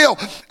 I will.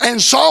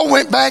 And Saul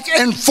went back,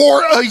 and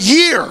for a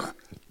year,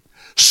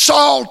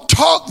 Saul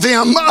taught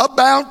them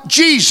about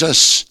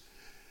Jesus.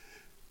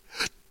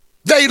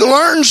 They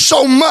learned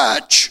so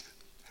much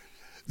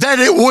that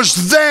it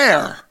was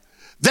there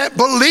that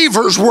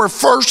believers were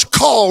first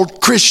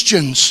called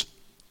Christians.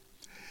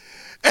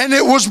 And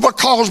it was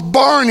because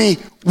Barney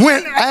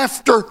went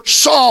after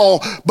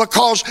Saul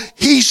because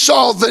he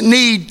saw the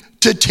need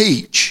to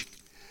teach.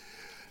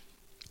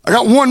 I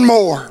got one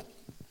more.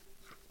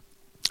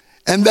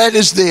 And that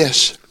is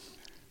this.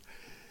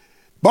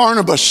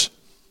 Barnabas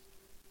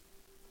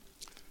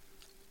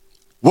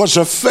was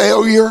a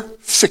failure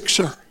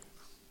fixer.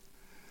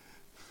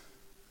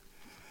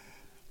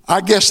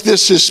 I guess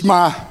this is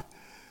my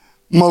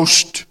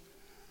most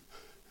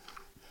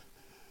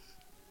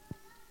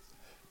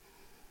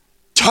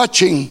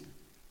touching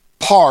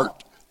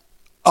part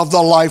of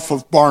the life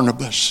of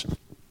Barnabas.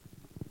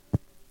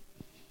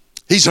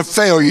 He's a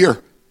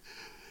failure.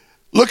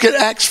 Look at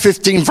Acts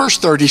 15, verse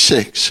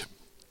 36.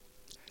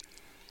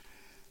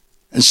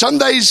 And some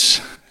days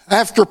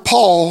after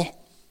Paul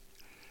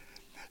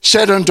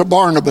said unto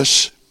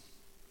Barnabas,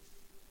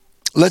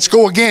 let's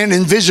go again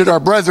and visit our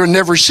brethren in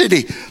every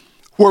city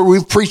where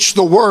we've preached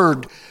the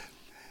word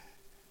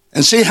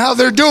and see how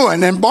they're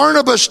doing. And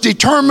Barnabas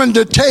determined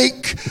to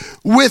take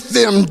with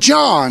them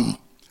John,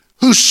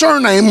 whose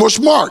surname was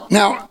Mark.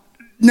 Now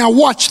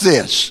watch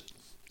this.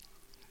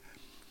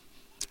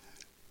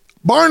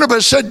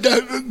 Barnabas said,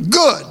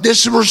 good.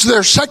 This was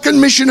their second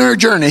missionary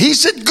journey. He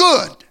said,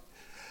 good.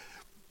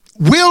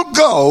 We'll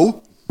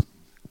go.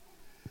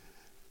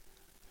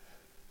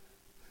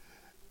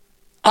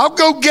 I'll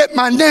go get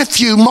my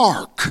nephew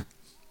Mark.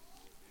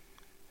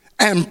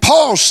 And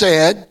Paul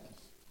said,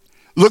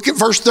 look at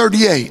verse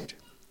 38.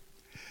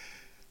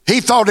 He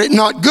thought it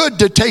not good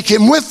to take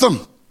him with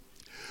them,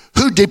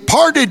 who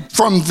departed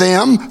from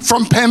them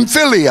from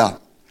Pamphylia,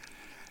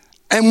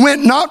 and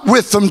went not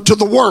with them to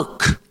the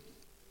work.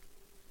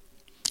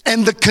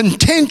 And the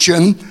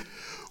contention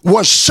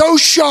was so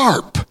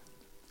sharp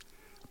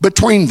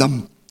between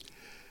them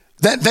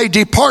that they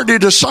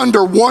departed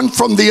asunder one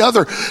from the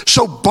other.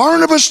 So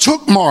Barnabas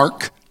took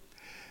Mark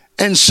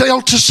and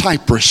sailed to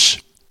Cyprus,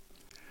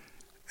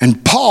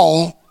 and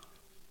Paul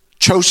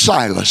chose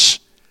Silas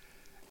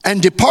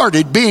and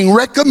departed, being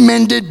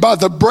recommended by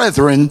the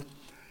brethren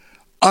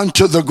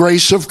unto the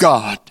grace of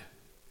God.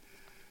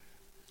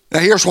 Now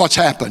here's what's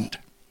happened.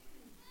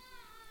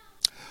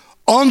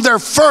 On their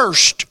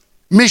first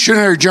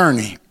missionary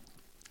journey,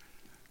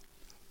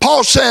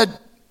 Paul said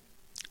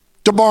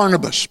to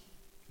Barnabas,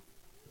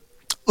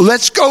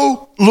 let's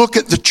go look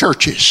at the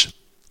churches.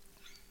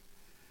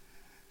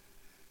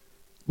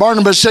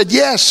 Barnabas said,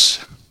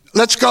 yes,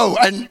 let's go.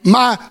 And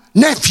my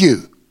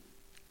nephew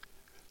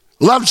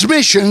loves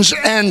missions,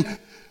 and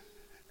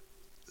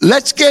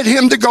let's get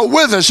him to go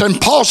with us. And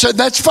Paul said,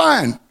 that's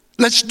fine.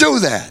 Let's do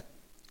that.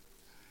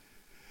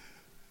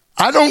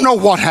 I don't know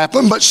what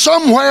happened, but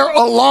somewhere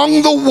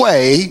along the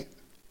way,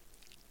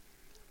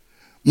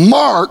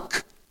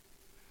 Mark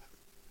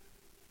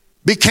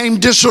became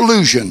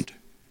disillusioned,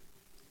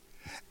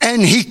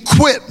 and he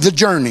quit the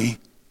journey.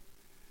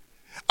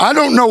 I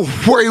don't know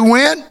where he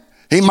went.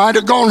 He might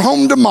have gone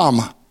home to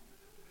mama.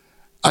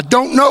 I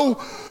don't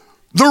know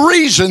the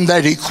reason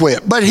that he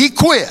quit, but he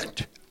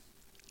quit.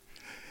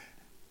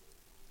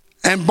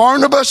 And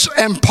Barnabas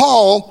and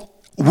Paul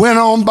went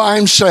on by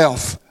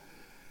himself.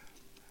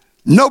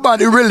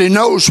 Nobody really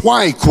knows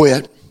why he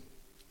quit.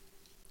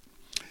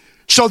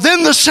 So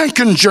then the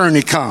second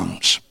journey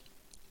comes.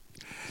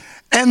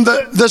 And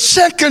the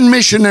second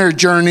missionary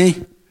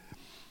journey,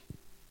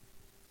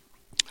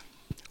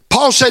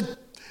 Paul said,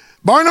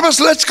 Barnabas,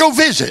 let's go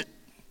visit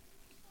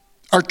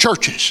our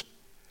churches.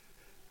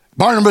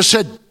 Barnabas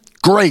said,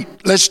 great,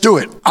 let's do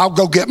it. I'll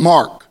go get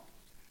Mark.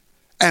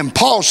 And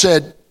Paul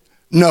said,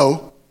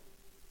 no,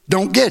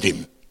 don't get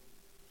him.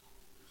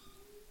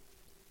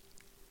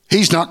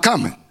 He's not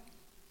coming.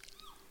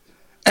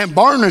 And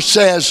Barnabas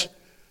says,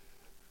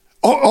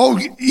 oh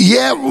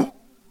yeah,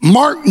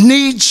 Mark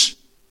needs.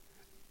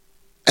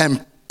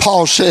 And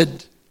Paul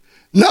said,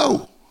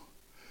 no,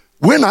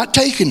 we're not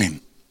taking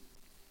him.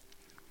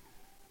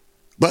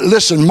 But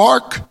listen,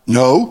 Mark,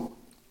 no.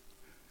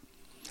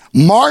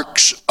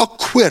 Mark's a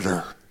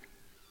quitter.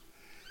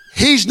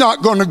 He's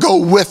not going to go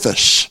with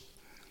us.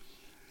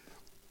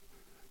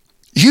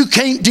 You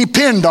can't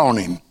depend on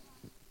him.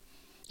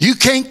 You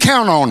can't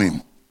count on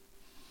him.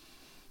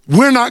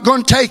 We're not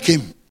going to take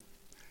him.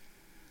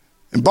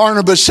 And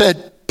Barnabas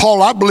said,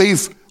 Paul, I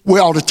believe we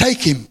ought to take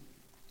him.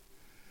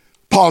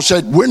 Paul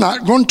said, we're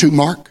not going to,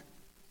 Mark.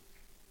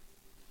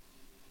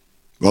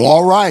 Well,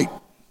 all right.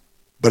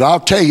 But I'll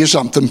tell you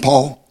something,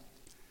 Paul.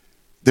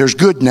 There's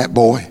good in that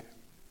boy.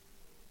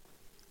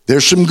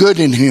 There's some good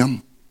in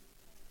him.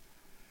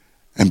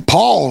 And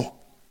Paul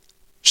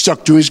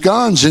stuck to his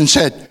guns and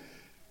said,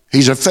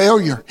 he's a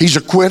failure. He's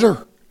a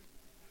quitter.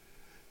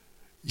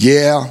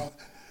 Yeah,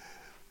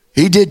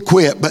 He did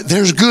quit, but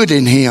there's good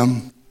in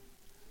him.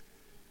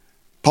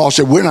 Paul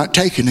said, we're not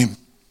taking him.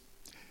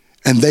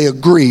 And they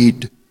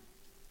agreed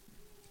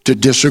to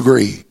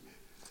disagree.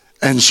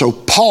 And so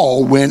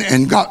Paul went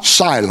and got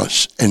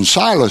Silas, and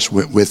Silas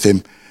went with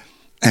him,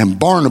 and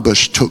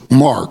Barnabas took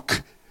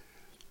Mark.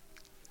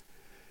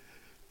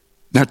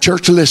 Now,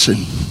 church, listen.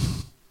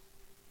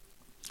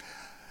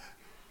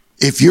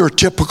 If you're a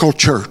typical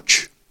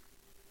church,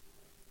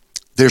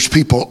 there's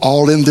people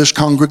all in this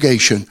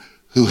congregation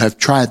who have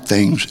tried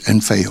things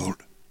and failed.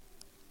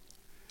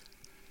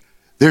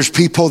 There's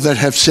people that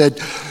have said,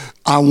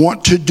 I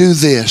want to do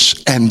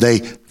this, and they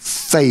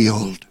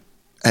failed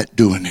at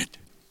doing it.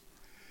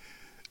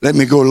 Let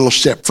me go a little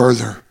step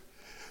further.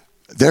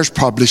 There's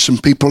probably some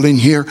people in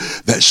here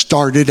that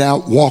started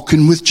out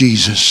walking with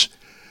Jesus,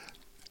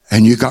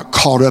 and you got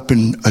caught up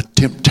in a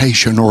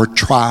temptation or a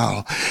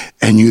trial,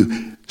 and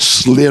you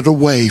slid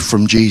away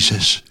from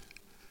Jesus.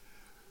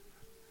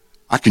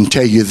 I can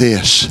tell you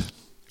this.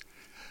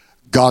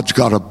 God's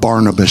got a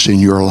Barnabas in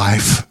your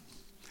life.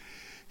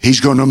 He's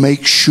going to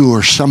make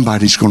sure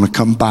somebody's going to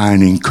come by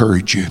and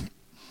encourage you.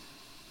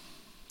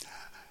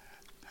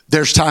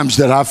 There's times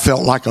that I've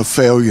felt like a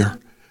failure,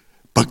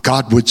 but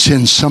God would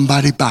send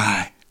somebody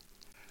by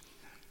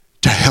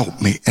to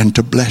help me and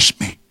to bless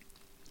me.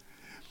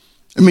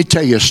 Let me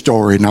tell you a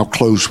story, and I'll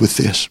close with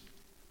this.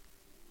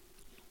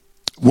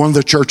 One of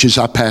the churches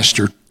I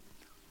pastored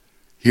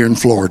here in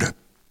Florida,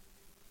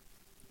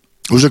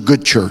 it was a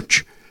good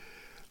church.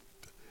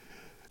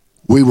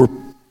 We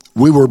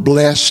were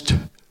blessed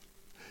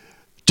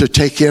to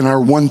take in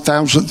our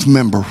 1,000th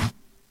member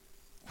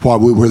while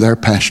we were there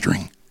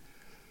pastoring.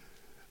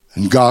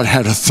 And God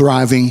had a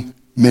thriving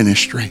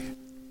ministry.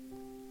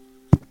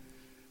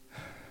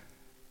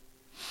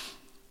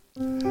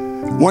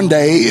 One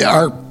day,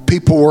 our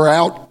people were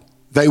out.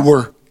 They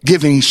were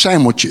giving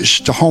sandwiches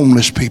to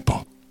homeless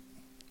people.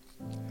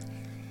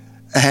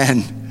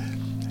 And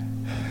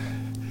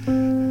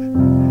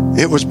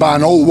it was by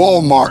an old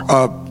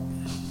Walmart,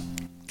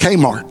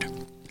 Kmart.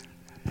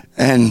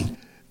 And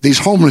these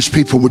homeless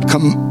people would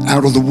come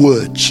out of the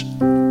woods.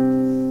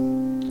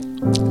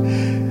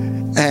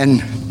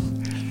 And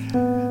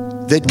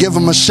they'd give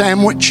them a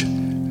sandwich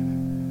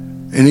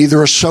and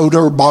either a soda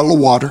or a bottle of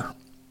water.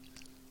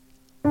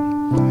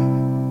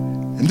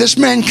 And this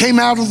man came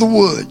out of the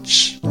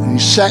woods and he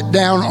sat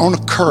down on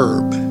a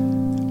curb,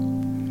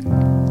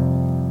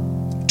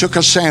 took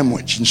a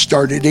sandwich and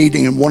started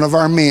eating. And one of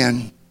our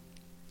men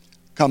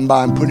come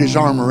by and put his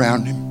arm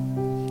around him.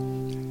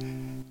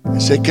 I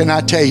said, can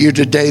I tell you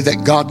today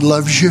that God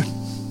loves you?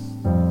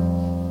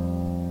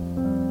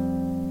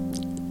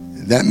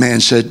 That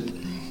man said,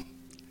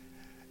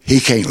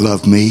 he can't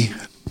love me.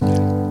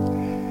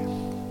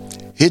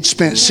 He'd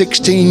spent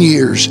 16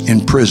 years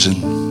in prison.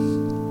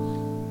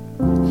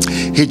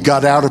 He'd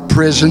got out of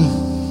prison.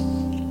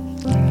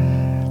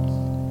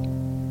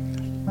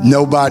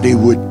 Nobody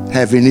would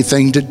have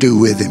anything to do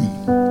with him.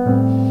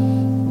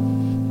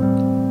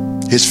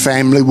 His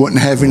family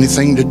wouldn't have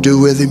anything to do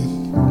with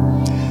him.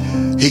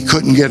 He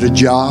couldn't get a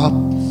job.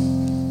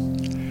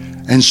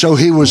 And so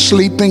he was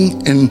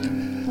sleeping in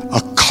a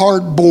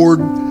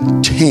cardboard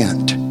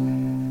tent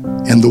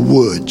in the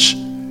woods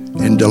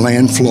in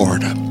DeLand,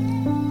 Florida.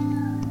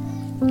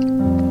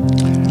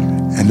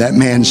 And that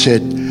man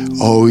said,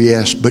 oh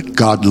yes, but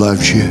God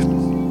loves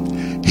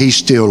you. He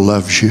still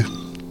loves you.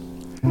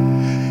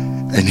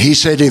 And he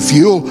said, if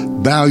you'll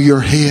bow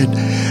your head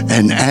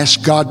and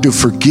ask God to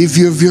forgive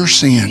you of your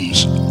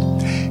sins,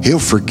 He'll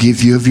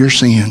forgive you of your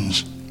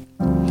sins.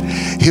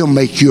 He'll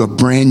make you a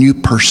brand new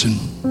person.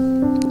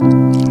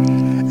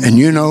 And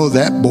you know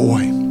that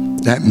boy,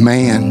 that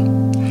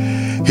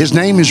man, his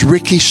name is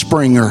Ricky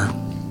Springer.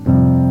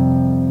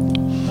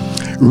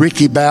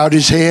 Ricky bowed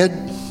his head,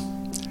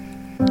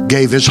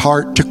 gave his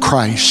heart to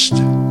Christ.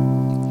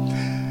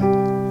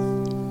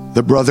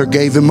 The brother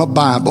gave him a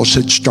Bible,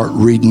 said, start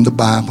reading the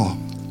Bible.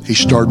 He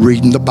started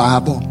reading the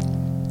Bible.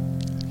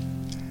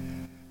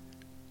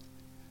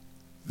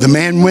 The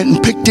man went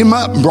and picked him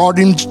up and brought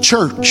him to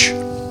church.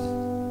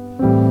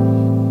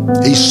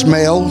 He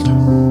smelled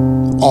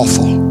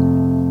awful.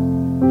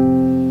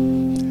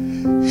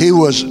 He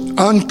was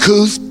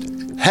uncouth,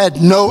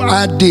 had no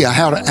idea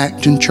how to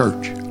act in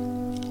church.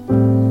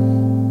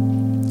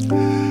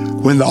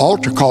 When the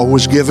altar call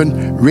was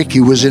given, Ricky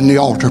was in the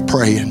altar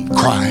praying,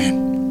 crying.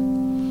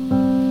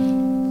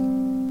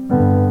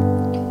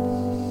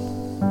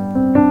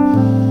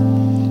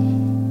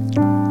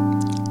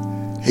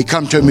 He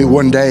come to me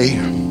one day.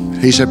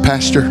 He said,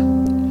 Pastor,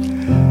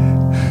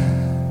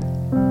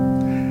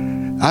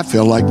 I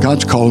feel like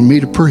God's calling me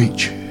to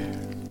preach.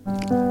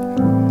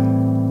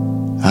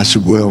 I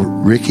said, well,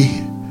 Ricky,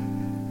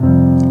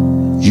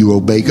 you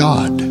obey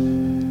God.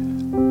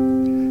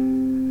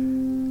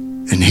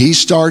 And he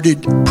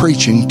started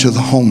preaching to the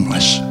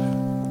homeless.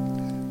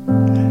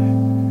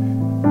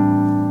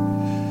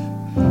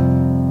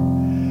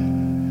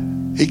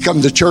 He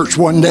come to church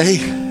one day.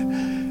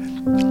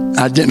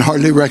 I didn't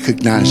hardly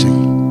recognize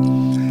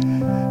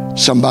him.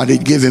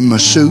 Somebody'd give him a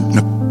suit and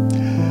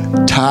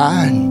a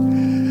tie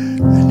and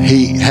And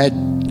he had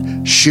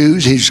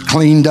shoes. He's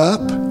cleaned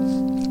up.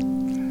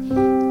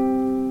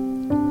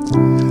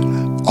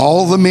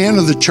 All the men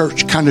of the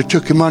church kind of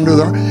took him under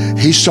their...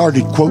 He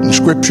started quoting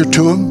scripture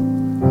to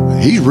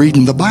them. He's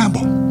reading the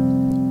Bible.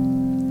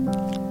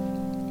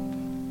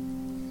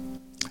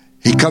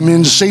 He come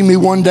in to see me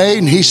one day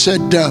and he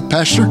said,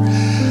 Pastor,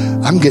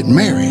 I'm getting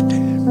married.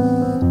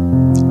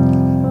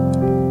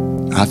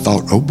 I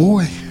thought, oh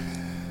boy.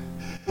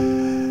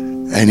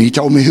 And he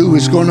told me who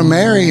was going to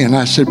marry. And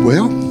I said,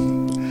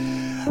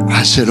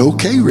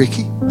 okay,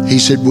 Ricky. He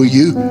said, will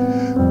you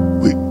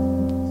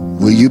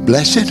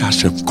bless it? I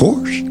said, of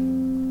course.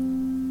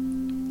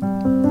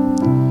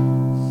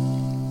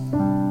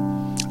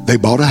 They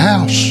bought a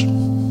house.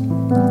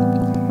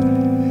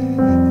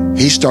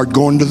 He started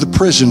going to the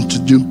prison to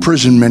do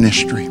prison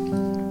ministry.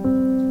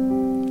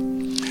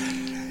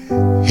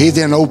 He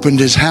then opened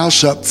his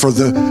house up for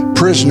the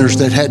prisoners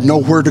that had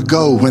nowhere to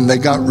go when they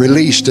got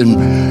released,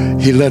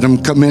 and he let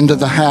them come into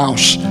the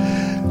house,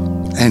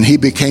 and he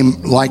became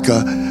like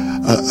a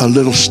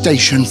little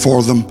station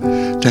for them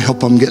to help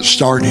them get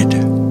started.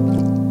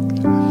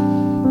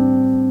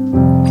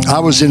 I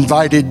was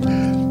invited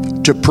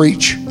to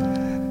preach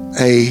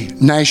a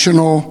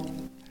national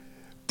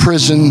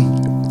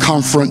prison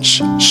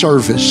conference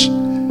service.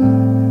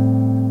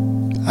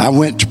 I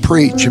went to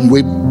preach, and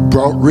we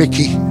brought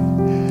Ricky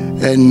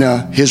and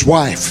his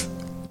wife.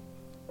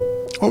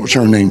 What was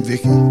her name,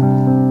 Vicky?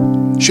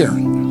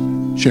 Sharon.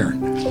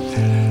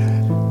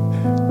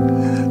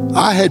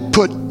 I had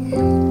put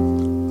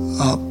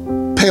a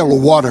pail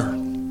of water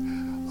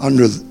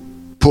under the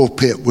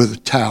pulpit with a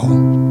towel.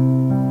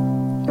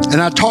 And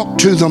I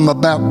talked to them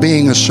about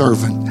being a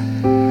servant.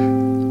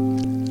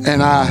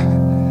 And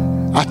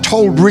I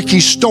told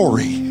Ricky's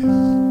story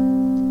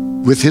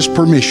with his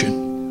permission.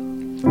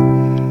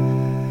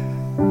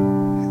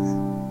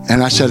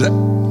 And I said,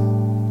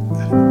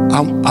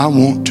 I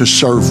want to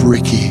serve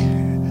Ricky.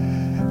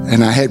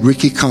 And I had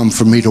Ricky come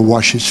for me to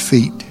wash his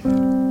feet.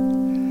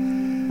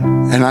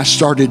 And I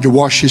started to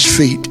wash his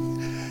feet.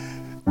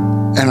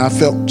 And I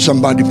felt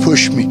somebody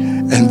push me.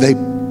 And they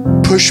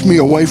pushed me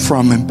away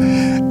from him.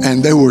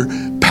 And there were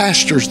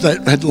pastors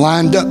that had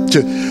lined up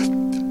to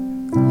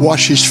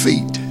wash his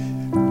feet.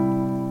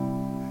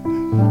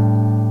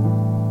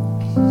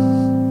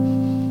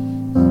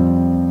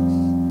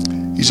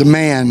 He's a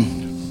man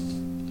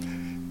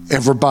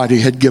everybody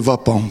had give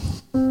up on.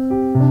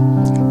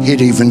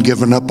 He'd even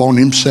given up on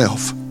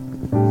himself.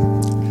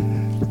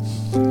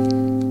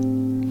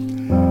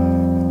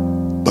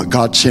 But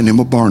God sent him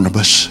a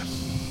Barnabas.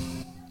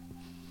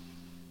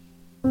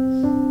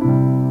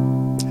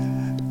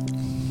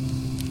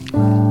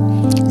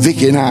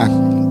 Vicky and I,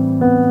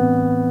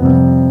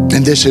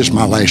 and this is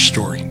my last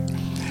story.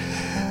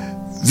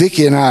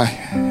 Vicky and I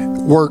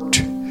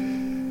worked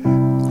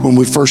when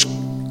we first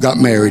got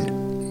married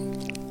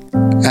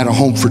at a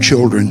home for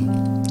children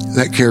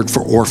that cared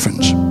for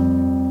orphans.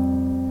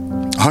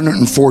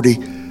 140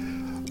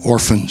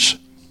 orphans.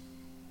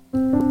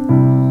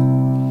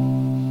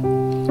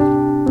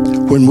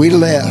 When we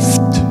left,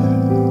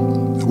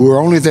 we were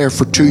only there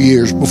for 2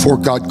 years before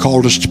God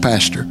called us to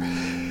pastor.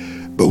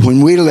 But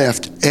when we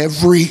left,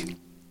 every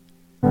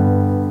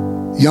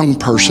young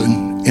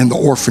person in the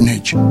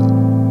orphanage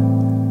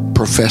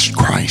professed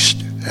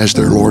Christ as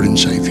their Lord and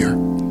Savior.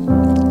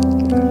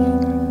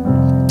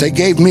 They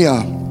gave me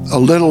a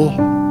little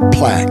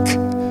plaque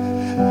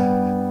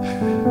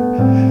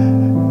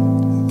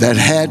that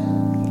had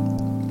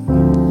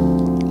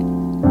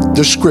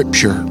the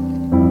scripture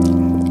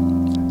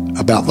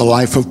about the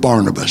life of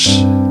Barnabas,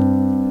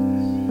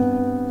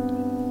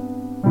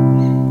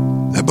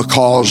 that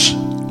because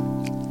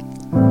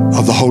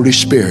of the Holy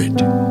Spirit,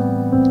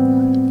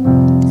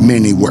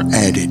 many were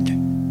added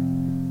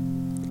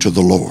to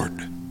the Lord.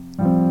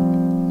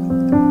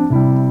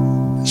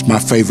 It's my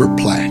favorite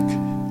plaque.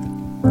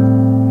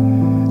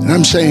 And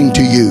I'm saying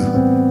to you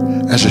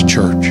as a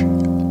church,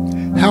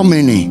 how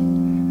many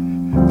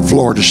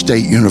Florida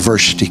State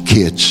University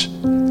kids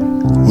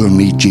will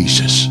need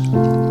Jesus?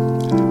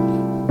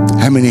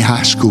 How many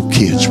high school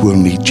kids will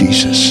need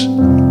Jesus?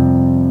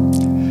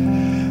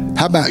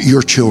 How about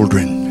your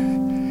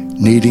children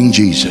needing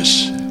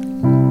Jesus?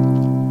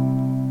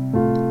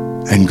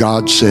 And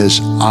God says,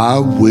 I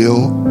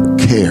will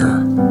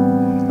care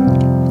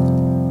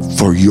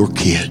for your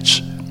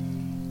kids.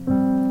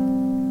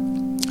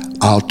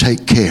 I'll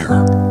take care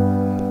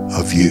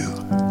of you.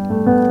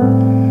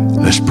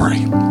 Let's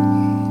pray.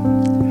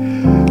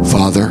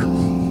 Father,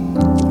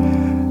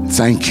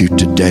 thank you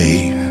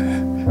today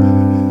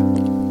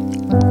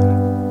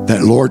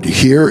that, Lord,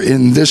 here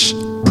in this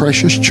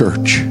precious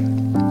church,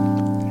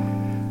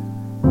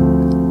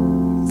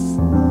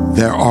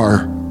 there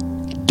are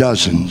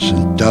dozens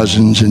and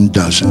dozens and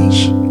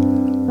dozens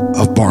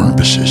of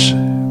Barnabases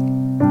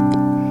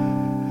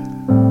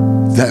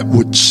that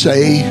would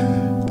say,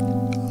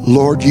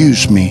 Lord,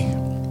 use me.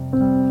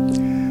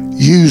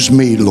 Use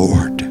me,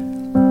 Lord,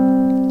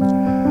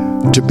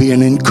 to be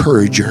an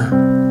encourager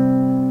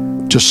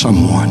to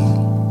someone.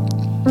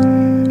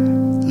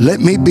 Let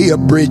me be a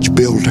bridge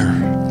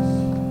builder.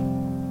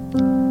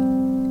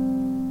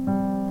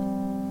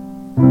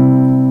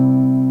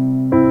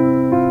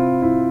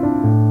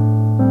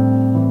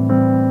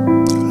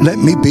 Let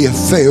me be a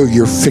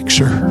failure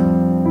fixer.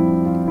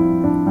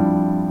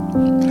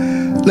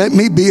 Let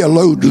me be a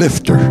load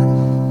lifter.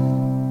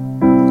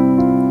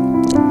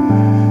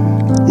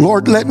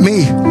 Lord, let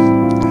me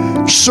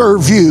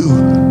serve you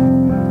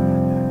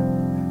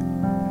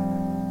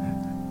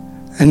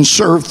and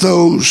serve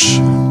those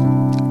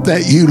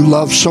that you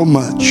love so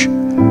much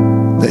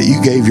that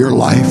you gave your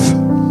life.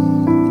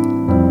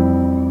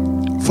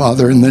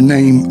 Father, in the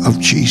name of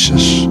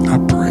Jesus, I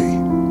pray.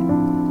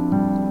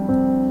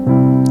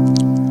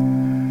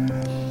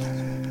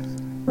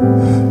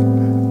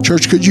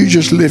 Church, could you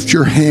just lift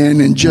your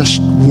hand and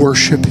just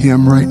worship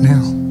Him right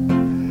now?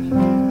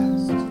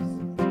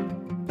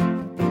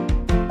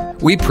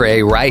 We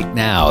pray right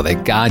now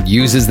that God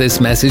uses this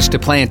message to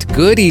plant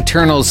good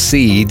eternal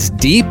seeds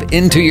deep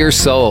into your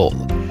soul.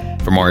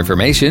 For more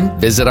information,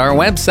 visit our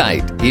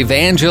website,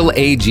 evangelag.org.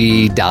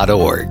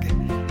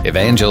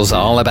 Evangel's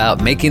all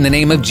about making the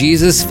name of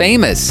Jesus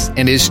famous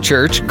and His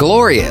church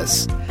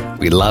glorious.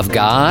 We love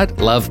God,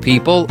 love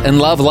people, and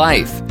love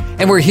life.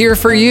 And we're here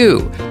for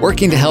you,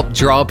 working to help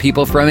draw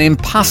people from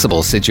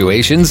impossible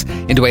situations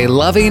into a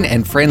loving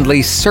and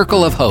friendly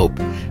circle of hope,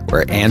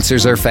 where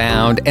answers are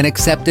found and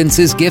acceptance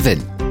is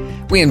given.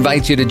 We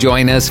invite you to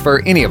join us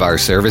for any of our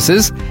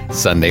services,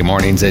 Sunday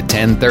mornings at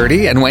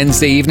 10:30 and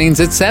Wednesday evenings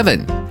at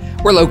 7.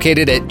 We're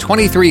located at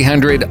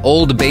 2300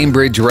 Old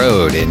Bainbridge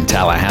Road in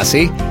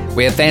Tallahassee.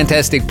 We have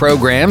fantastic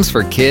programs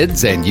for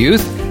kids and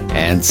youth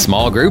and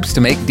small groups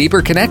to make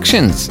deeper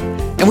connections.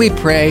 And we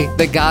pray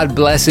that God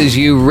blesses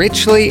you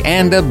richly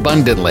and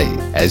abundantly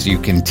as you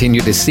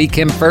continue to seek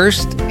Him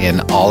first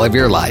in all of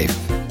your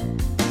life.